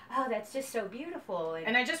like, oh, that's just so beautiful.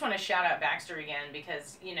 And I just want to shout out Baxter again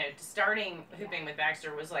because, you know, starting hooping with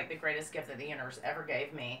Baxter was like the greatest gift that the universe ever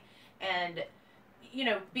gave me. And, you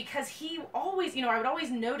know, because he always, you know, I would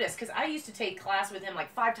always notice, because I used to take class with him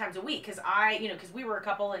like 5 times a week, because because we were a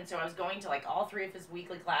couple, and so I was going to like all 3 of his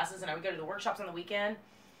weekly classes, and I would go to the workshops on the weekend.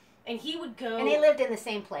 And he would go. And they lived in the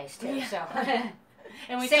same place too, so.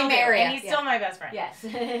 And we same still area. And he's still my best friend. Yes.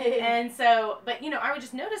 And so, but you know, I would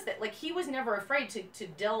just notice that like he was never afraid to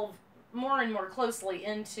delve more and more closely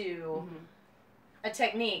into a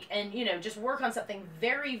technique, and you know, just work on something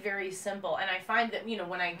very, very simple. And I find that, you know,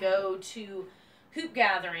 when I go to hoop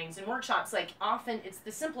gatherings and workshops, like often it's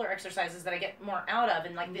the simpler exercises that I get more out of,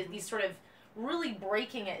 and like these sort of really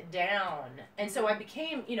breaking it down. And so I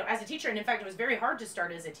became, you know, as a teacher, and in fact it was very hard to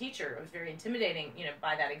start as a teacher. It was very intimidating, you know,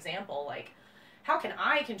 by that example. Like, how can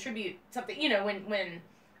I contribute something, you know, when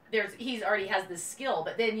he's already has this skill,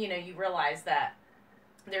 but then, you know, you realize that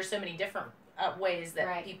there's so many different ways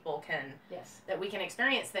that people can, that we can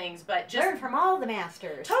experience things, but just learn from all the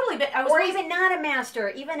masters. Totally, but I was even not a master,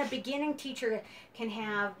 even a beginning teacher can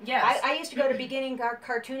have. Yes. I used to go to beginning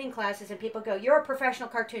cartooning classes, and people go, "You're a professional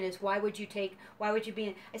cartoonist. Why would you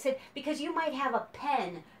be?" I said, because you might have a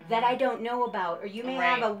pen that I don't know about, or you may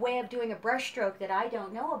have a way of doing a brush stroke that I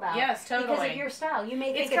don't know about. Yes, totally. Because of your style, you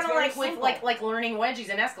may think it's kind of like simple. with like learning wedgies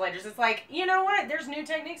and escalators. It's like, you know what? There's new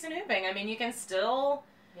techniques in hooping. I mean, you can still.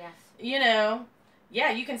 Yes. You know,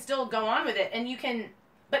 you can still go on with it, and you can,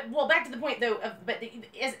 but, well, back to the point, though,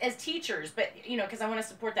 as teachers, but, you know, because I want to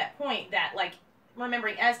support that point, that, like,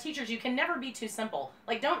 remembering, as teachers, you can never be too simple.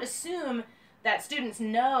 Like, don't assume that students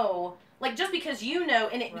know, like, just because you know,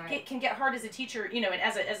 and it can get hard as a teacher, you know, and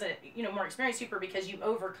as a you know, more experienced super, because you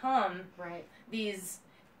overcome these,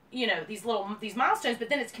 you know, these milestones, but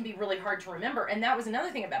then it can be really hard to remember. And that was another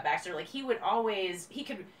thing about Baxter. Like, he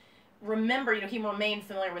could remember, you know, he remained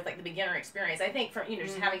familiar with like the beginner experience. I think from, you know,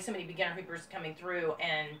 just having so many beginner hoopers coming through,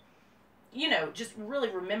 and, you know, just really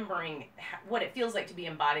remembering what it feels like to be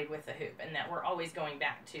embodied with the hoop, and that we're always going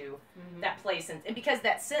back to that place, and because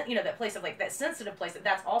that you know, that place of like that sensitive place,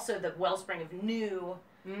 that's also the wellspring of new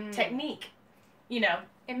technique, you know.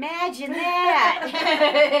 Imagine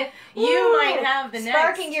that. You might have the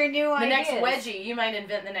sparking your new the ideas. next wedgie. You might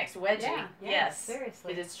invent the next wedgie. Yeah, yes,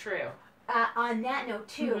 seriously, it is true. On that note,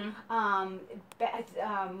 too,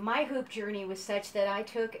 my hoop journey was such that I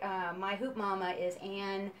took, my hoop mama is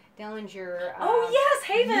Ann Dellinger. Oh, yes,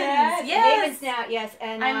 Havens. Yes. Havens now, yes.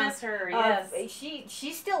 And I miss her, yes.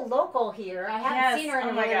 She's still local here. I haven't seen her in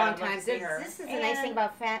a really long time. This is the nice thing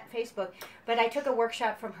about Facebook. But I took a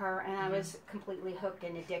workshop from her, and I was completely hooked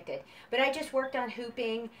and addicted. But I just worked on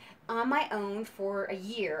hooping on my own for a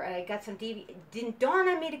year. I got some DVD. Didn't dawn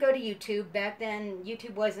on me to go to YouTube. Back then,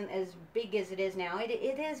 YouTube wasn't as big as it is now.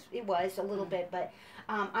 It was a little bit, but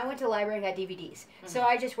I went to the library and got DVDs. So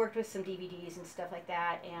I just worked with some DVDs and stuff like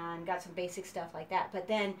that, and got some basic stuff like that. But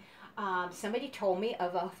then somebody told me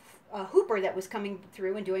of a hooper that was coming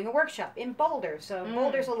through and doing a workshop in Boulder. So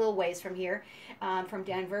Boulder's a little ways from here, from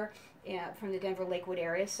Denver. Yeah, from the Denver Lakewood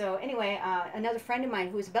area. So anyway, another friend of mine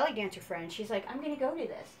who was a belly dancer friend, she's like, I'm going to go to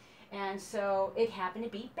this. And so it happened to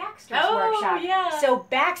be Baxter's workshop. Yeah. So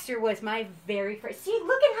Baxter was my very first. See,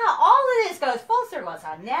 look at how all of this goes full circle. I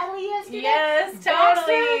saw Natalie yesterday. Yes,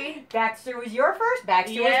 totally. Baxter was your first.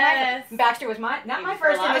 Baxter was my first. Baxter was not my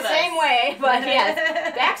first in the same way, but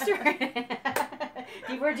yes. Baxter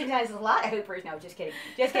devirginizes a lot of hoopers. No, just kidding.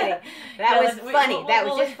 Just kidding. That was funny. That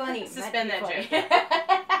was just funny. Suspend that joke.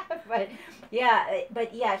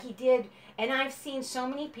 But yeah, he did. And I've seen so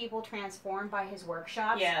many people transformed by his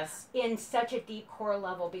workshops in such a deep core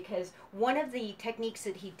level, because one of the techniques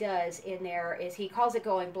that he does in there is, he calls it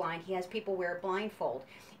going blind. He has people wear a blindfold.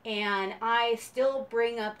 And I still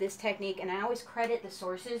bring up this technique, and I always credit the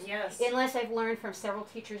sources, unless I've learned from several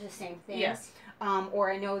teachers the same thing,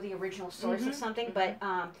 or I know the original source of something. But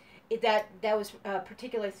that was a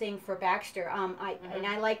particular thing for Baxter. And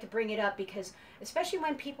I like to bring it up because, especially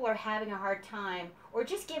when people are having a hard time, or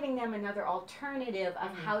just giving them another alternative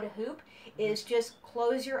of how to hoop, is just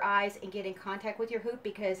close your eyes and get in contact with your hoop.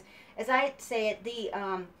 Because, as I say it,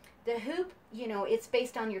 the hoop, you know, it's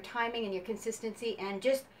based on your timing and your consistency, and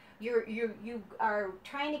just you are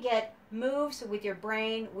trying to get moves with your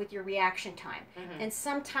brain, with your reaction time. And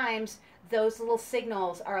sometimes those little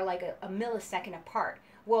signals are like a millisecond apart.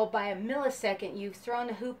 Well, by a millisecond, you've thrown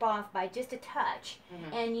the hoop off by just a touch,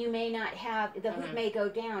 and you may not have, the hoop may go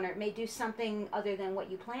down, or it may do something other than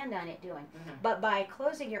what you planned on it doing. But by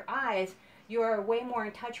closing your eyes, you're way more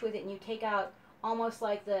in touch with it, and you take out almost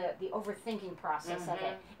like the overthinking process of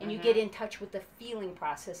it, and you mhm. get in touch with the feeling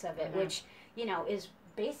process of it, Mhm. which, you know, is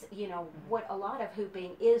basic, you know, what a lot of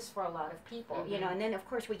hooping is for a lot of people, you know. And then of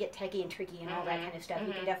course we get techie and tricky and all that kind of stuff.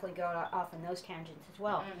 You can definitely go off on those tangents as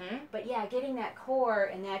well. But yeah, getting that core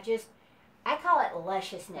and that just, I call it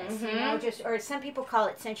lusciousness, you know, just, or some people call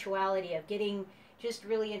it sensuality, of getting just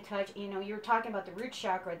really in touch. You know, you were talking about the root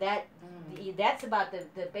chakra. That's about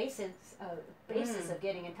the basis of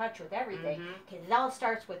getting in touch with everything, because it all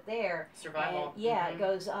starts with there. Survival. And it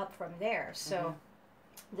goes up from there. So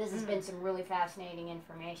this has been some really fascinating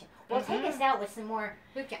information. Well, take us out with some more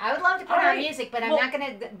hoop. I would love to put on music, but I'm not going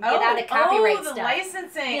to get out of copyright stuff. Oh, the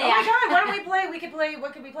licensing. Yeah. Oh my God, why don't we play? We could play.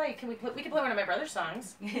 What could we play? We could play one of my brother's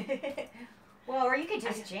songs. Well, or you could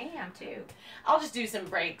just jam too. I'll just do some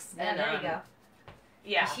breaks. Yeah, and, there you go.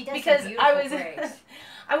 Yeah, She does because some I beautiful was. breaks.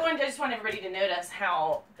 I just want everybody to notice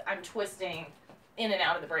how I'm twisting in and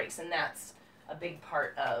out of the breaks, and that's a big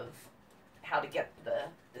part of how to get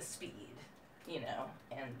the speed, you know,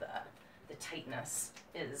 and the tightness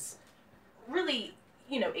is really,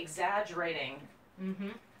 you know, exaggerating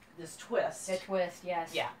this twist. The twist,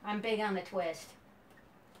 yes. Yeah. I'm big on the twist.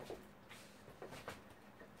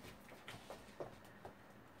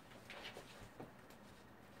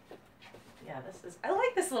 Yeah, I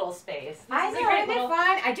like this little space. This I is know, a great it'd be little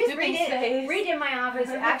fun. I just hooping space. redid my office.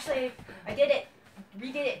 Actually, I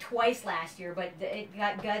redid it twice last year, but it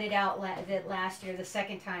got gutted out last year the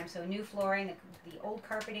second time. So new flooring, the old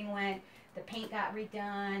carpeting went, the paint got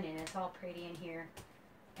redone, and it's all pretty in here.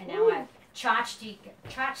 And now I've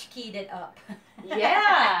tchotchkeyed it up.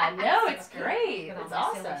 Yeah, no, it's So, great. with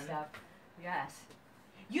all It's my silly awesome. stuff. Yes.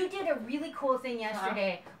 You did a really cool thing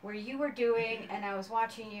yesterday where you were doing, and I was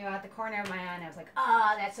watching you out the corner of my eye, and I was like,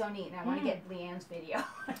 that's so neat, and I want to get Leanne's video.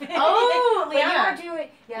 Oh, But you Leanne. were doing,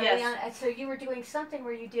 Yes. Leanne, so you were doing something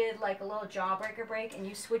where you did like a little jawbreaker break, and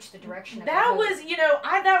you switched the direction of the That hoop. was, you know,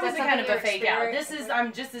 that was That's a kind of a something fake you're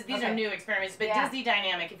out. These are new experiments, but Yeah. Dizzy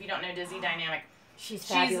Dynamic, if you don't know Dizzy Dynamic, She's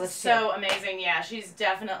fabulous. she's so amazing. Yeah, she's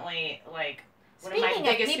definitely like one of my Speaking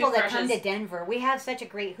of biggest people hoop that come crushes. to Denver, we have such a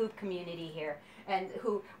great hoop community here, and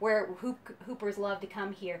where hoopers love to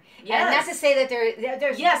come here. Yes. And not to say that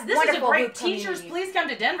there's Yes, this is a wonderful great hoop teachers. communities. Please come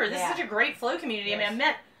to Denver. This Yeah. is such a great flow community. Yes. I mean, I've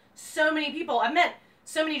met so many people. I've met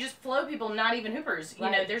so many just flow people, not even hoopers. You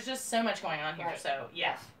know, Right. there's just so much going on here. Right. So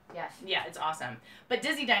yeah, Yes. yeah, it's awesome. But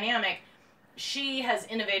Dizzy Dynamic, she has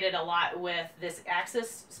innovated a lot with this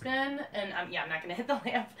axis spin, and I'm not going to hit the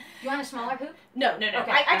lamp. You want a smaller hoop? No. Okay,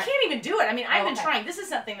 I can't even do it. I mean, I've been okay. trying. This is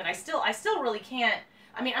something that I still really can't.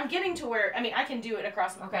 I mean, I'm getting to where, I mean, I can do it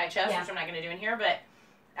across my chest, yeah. which I'm not going to do in here, but,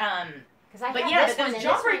 Because I but have yeah, this but one, those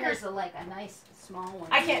and this one jawbreakers- is like a nice small one.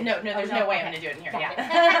 I can't, no, there's no way I'm going to do it in here. Got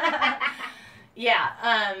Yeah. it.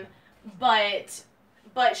 Yeah.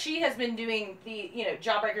 But she has been doing the, you know,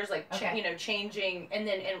 jawbreakers, like, you know, changing, and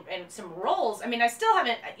then, and some rolls. I mean, I still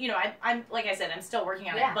haven't, you know, I'm like I said, I'm still working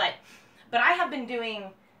on it, but I have been doing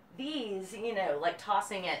these, you know, like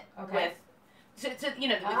tossing it with, to you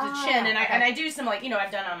know, with the chin, and I do some, like, you know,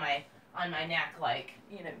 I've done on my neck, like,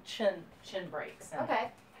 you know, chin breaks. And,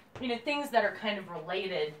 you know, things that are kind of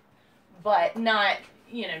related, but not,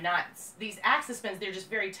 you know, not these axis spins. They're just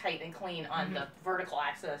very tight and clean on the vertical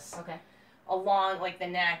axis. Along, like, the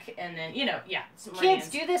neck, and then, you know, some Kids, meridians.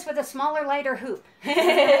 do this with a smaller, lighter hoop.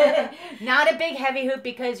 Not a big, heavy hoop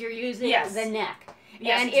because you're using the neck.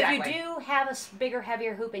 Yes, and exactly. if you do have a bigger,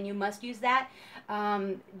 heavier hoop and you must use that,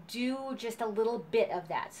 do just a little bit of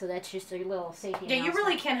that. So that's just a little safety. Yeah, you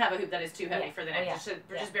really can't have a hoop that is too heavy for the neck.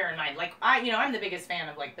 Just bear in mind. Like, I'm the biggest fan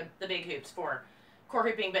of, like, the big hoops for core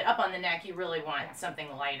hooping, but up on the neck, you really want something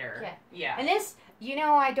lighter. Yeah. And this, you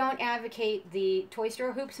know, I don't advocate the toy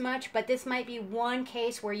store hoops much, but this might be one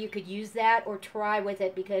case where you could use that or try with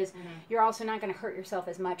it, because you're also not going to hurt yourself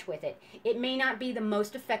as much with it. It may not be the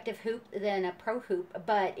most effective hoop than a pro hoop,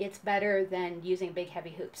 but it's better than using a big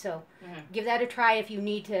heavy hoop. So give that a try if you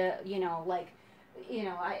need to, you know, like, you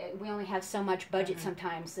know, we only have so much budget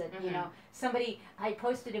sometimes that, you know, I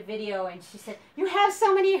posted a video and she said, "You have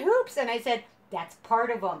so many hoops," and I said, "That's part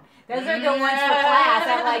of them. Those are the ones for class."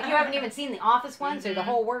 I'm like, "You haven't even seen the office ones or the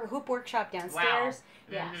whole hoop workshop downstairs."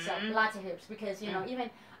 Wow. Yeah, so lots of hoops, because, you know, even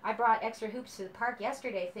I brought extra hoops to the park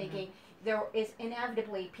yesterday thinking there is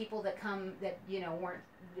inevitably people that come that, you know,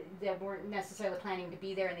 weren't necessarily planning to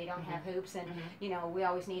be there, and they don't have hoops, and you know, we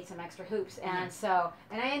always need some extra hoops, and so,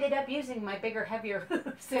 and I ended up using my bigger, heavier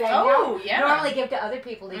hoops that I normally give to other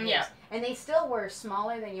people to use, and they still were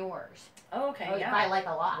smaller than yours. Oh, okay, By like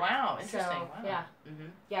a lot. Wow, interesting. So, wow.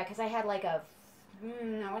 Yeah, because I had like a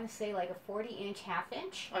I want to say like a 40-inch,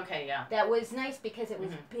 half-inch. Okay, yeah. That was nice because it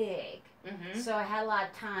was big. Mm-hmm. So I had a lot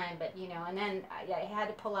of time, but you know, and then I had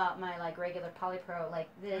to pull out my like regular Polypro like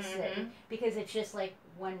this because it's just like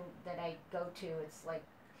one that I go to. It's like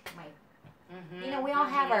my, you know, we all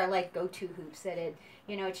have our like go-to hoops that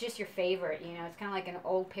you know, it's just your favorite. You know, it's kind of like an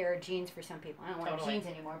old pair of jeans for some people. I don't wear jeans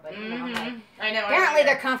anymore, but you know, like, I know. apparently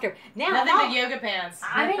they're comfortable. Now nothing but yoga pants.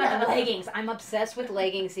 I'm into leggings. I'm obsessed with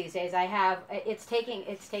leggings these days. I have it's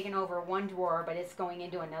taken over one drawer, but it's going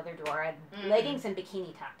into another drawer. I have leggings and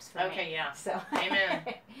bikini tops for me. Yeah. So amen.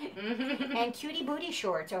 And cutie booty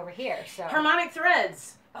shorts over here. So harmonic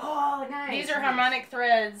threads. Oh, nice. These are harmonic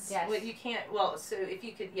threads. Yes. Well, you can't. Well, so if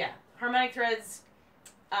you could, yeah, harmonic threads.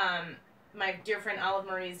 My dear friend Olive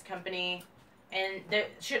Marie's company, and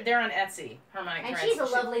they're on Etsy. Harmonic and threads. she's a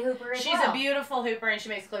lovely hooper as well. She's a beautiful hooper, and she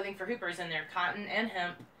makes clothing for hoopers, and they're cotton and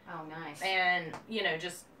hemp. Oh, nice. And you know,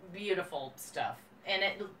 just beautiful stuff, and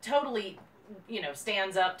it totally, you know,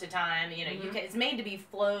 stands up to time. You know, you can. It's made to be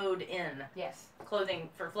flowed in. Yes. Clothing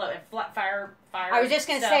for flow and fire. I was just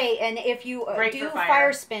going to say, and if you do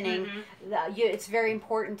fire spinning, it's very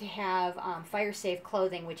important to have fire-safe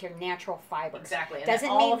clothing, which are natural fibers. Exactly. And doesn't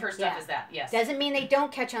all mean, of her stuff is that, yes. Doesn't mean they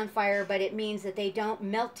don't catch on fire, but it means that they don't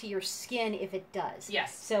melt to your skin if it does.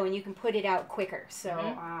 Yes. So, and you can put it out quicker. So,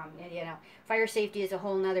 you know, fire safety is a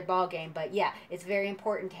whole nother ballgame. But yeah, it's very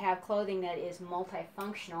important to have clothing that is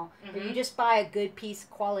multifunctional. But you just buy a good piece,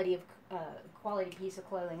 quality piece of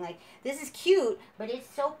clothing. Like, this is cute, but it's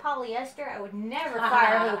so polyester. I would never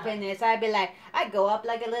fire hoop in this. I'd be like, I'd go up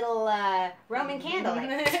like a little Roman candle,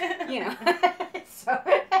 like, you know. So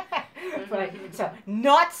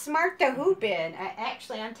not smart to hoop in.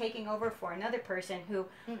 I'm taking over for another person who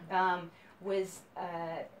was.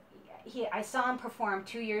 I saw him perform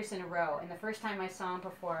 2 years in a row, and the first time I saw him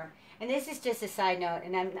perform, and this is just a side note,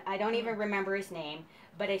 and I don't even remember his name,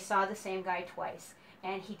 but I saw the same guy twice.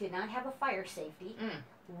 And he did not have a fire safety.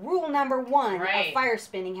 Rule number one of fire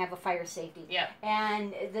spinning: have a fire safety. Yeah.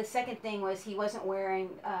 And the second thing was he wasn't wearing.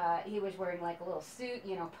 He was wearing like a little suit,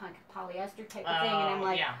 you know, polyester type of thing. And I'm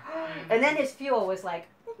like, and then his fuel was like,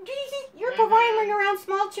 you're performing around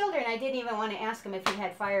small children. I didn't even want to ask him if he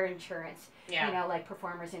had fire insurance. Yeah. You know, like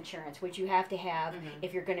performers insurance, which you have to have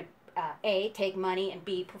if you're going to. A, take money, and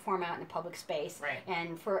B, perform out in a public space,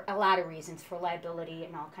 and for a lot of reasons, for liability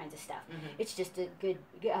and all kinds of stuff. It's just a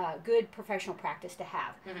good professional practice to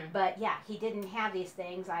have. But yeah, he didn't have these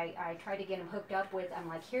things. I tried to get him hooked up with, I'm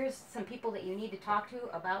like, here's some people that you need to talk to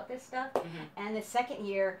about this stuff. And the second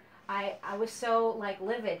year, I was so like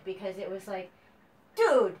livid because it was like,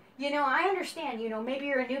 dude, you know, I understand, you know, maybe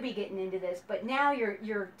you're a newbie getting into this, but now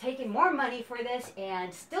you're taking more money for this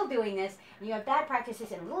and still doing this, and you have bad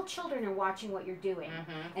practices, and little children are watching what you're doing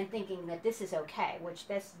and thinking that this is okay, which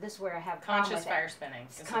this is where I have conscious fire spinning.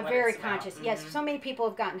 Very conscious. Yes, so many people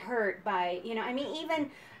have gotten hurt by, you know, I mean,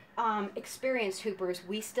 even experienced hoopers,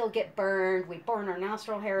 we still get burned. We burn our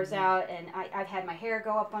nostril hairs out, and I've had my hair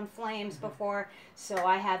go up on flames before, so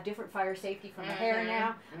I have different fire safety for my hair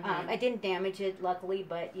now. I didn't damage it, luckily,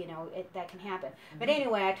 but you know, that can happen. But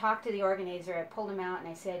anyway, I talked to the organizer. I pulled him out, and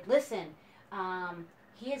I said, listen,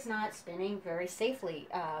 he is not spinning very safely,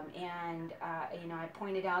 and you know, I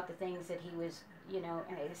pointed out the things that he was, you know,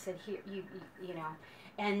 and I said, here, you know.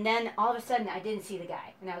 And then all of a sudden, I didn't see the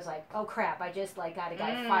guy, and I was like, "Oh crap! I just like got a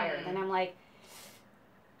guy fired." And I'm like,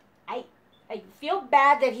 I feel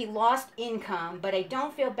bad that he lost income, but I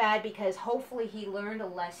don't feel bad because hopefully he learned a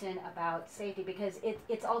lesson about safety, because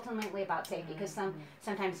it's ultimately about safety, because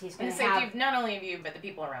sometimes he's going to have... safety of not only of you, but the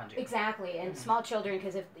people around you. Exactly, and small children,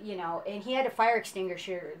 because if, you know, and he had a fire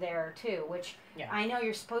extinguisher there too, which I know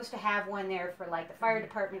you're supposed to have one there for like the fire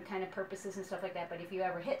department kind of purposes and stuff like that, but if you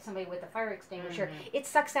ever hit somebody with a fire extinguisher, it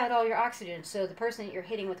sucks out all your oxygen, so the person that you're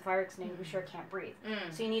hitting with the fire extinguisher can't breathe.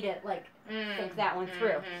 So you need to like think that one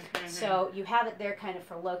through. So you have it there kind of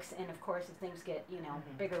for looks, and of course if things get, you know,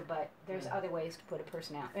 bigger, but there's other ways to put a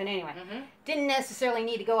person out. And anyway, didn't necessarily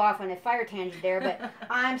need to go off on a fire tangent there, but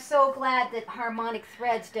I'm so glad that Harmonic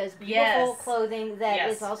Threads does beautiful clothing that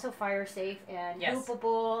is also fire safe and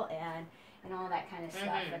hoopable and all that kind of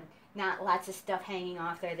stuff, and not lots of stuff hanging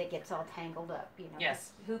off there that gets all tangled up, you know.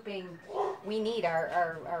 Hooping, we need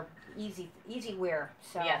our easy wear,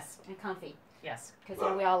 so and comfy. Yes.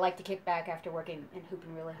 Because we all like to kick back after working and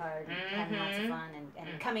hooping really hard and having lots of fun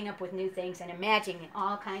and coming up with new things and imagining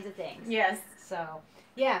all kinds of things. Yes. So,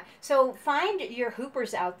 yeah. So find your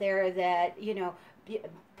hoopers out there that, you know,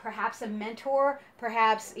 perhaps a mentor,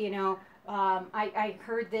 perhaps, you know, I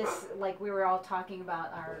heard this, like we were all talking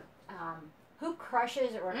about our hoop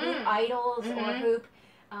crushes or hoop idols or hoop,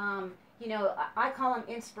 you know, I call them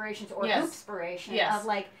inspirations or Yes. hoopspiration Yes. of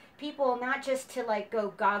like people not just to like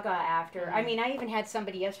go gaga after. I mean, I even had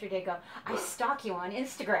somebody yesterday go, I stalk you on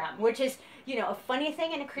Instagram, which is, you know, a funny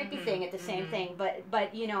thing and a creepy thing at the same thing.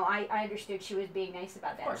 But you know, I understood she was being nice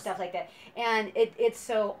about that and stuff like that. And it's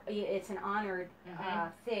an honored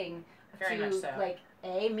thing Very to much so. like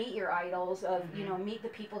meet your idols of you know, meet the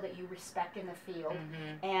people that you respect in the field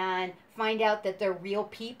and find out that they're real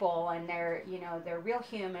people and they're, you know, they're real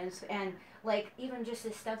humans. And like even just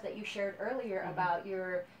the stuff that you shared earlier about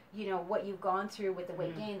your, you know, what you've gone through with the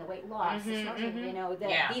weight gain, the weight loss, the smoking, you know,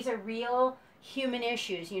 that these are real human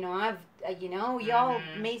issues. You know, I've you know, y'all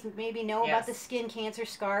maybe know about the skin cancer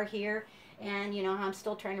scar here, and you know, I'm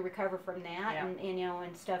still trying to recover from that, and you know,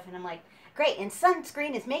 and stuff. And I'm like, great, and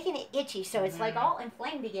sunscreen is making it itchy, so it's like all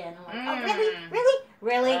inflamed again. I'm like, oh,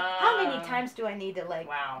 really? How many times do I need to like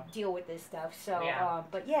deal with this stuff? So,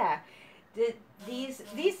 but yeah, these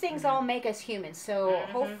things all make us human. So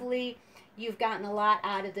hopefully you've gotten a lot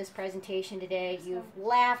out of this presentation today. You've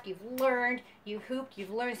laughed, you've learned, you've hooped, you've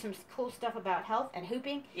learned some cool stuff about health and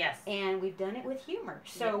hooping. Yes. And we've done it with humor.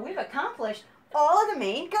 So we've accomplished all of the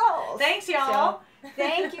main goals. Thanks, y'all. So,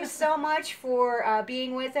 thank you so much for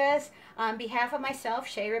being with us. On behalf of myself,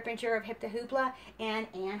 Shay Rippinger of Hip to Hoopla, and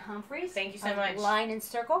Ann Humphreys. Thank you so much. Line and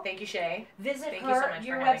Circle. Thank you, Shay. Visit Thank her. you so much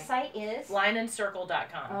Your for having website is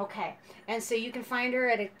learnin.com. Okay, and so you can find her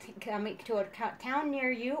at coming to a town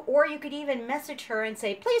near you, or you could even message her and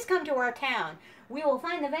say, "Please come to our town. We will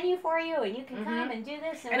find the venue for you, and you can come and do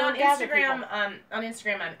this." And on we'll gather Instagram, people.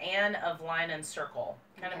 I'm Ann of Line and Circle.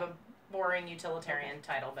 Kind of a boring utilitarian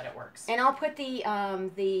title, but it works. And I'll put the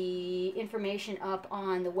information up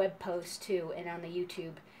on the web post too, and on the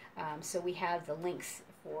YouTube, so we have the links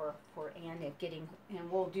for Ann of getting,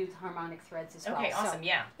 and we'll do harmonic threads as well. Okay, awesome, so,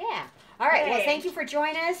 yeah. Yeah. All right, well, thank you for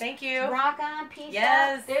joining us. Thank you. Rock on, peace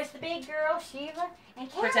out. There's the big girl, Shiva,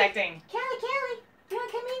 and Kelly. Protecting. Kelly. You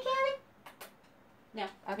want to come in, Kelly?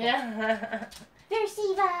 No. Okay. Yeah. There's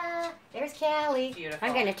Shiva. There's Kelly. Beautiful.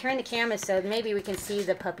 I'm going to turn the camera so maybe we can see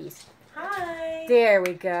the puppies. Hi. There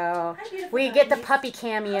we go. Hi, we get the puppy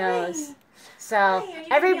cameos. Hi. So Hi,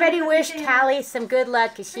 everybody wish Callie some good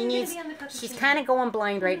luck because she's kind of going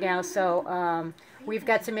blind right now. So we've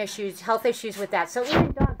got some issues, health issues with that. So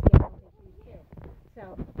even dogs get health issues too.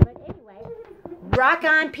 So, but anyway, rock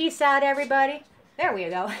on, peace out, everybody. There we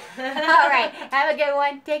go. All right, have a good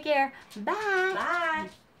one. Take care. Bye. Bye.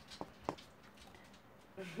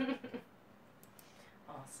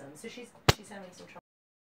 Awesome. So she's having some trouble.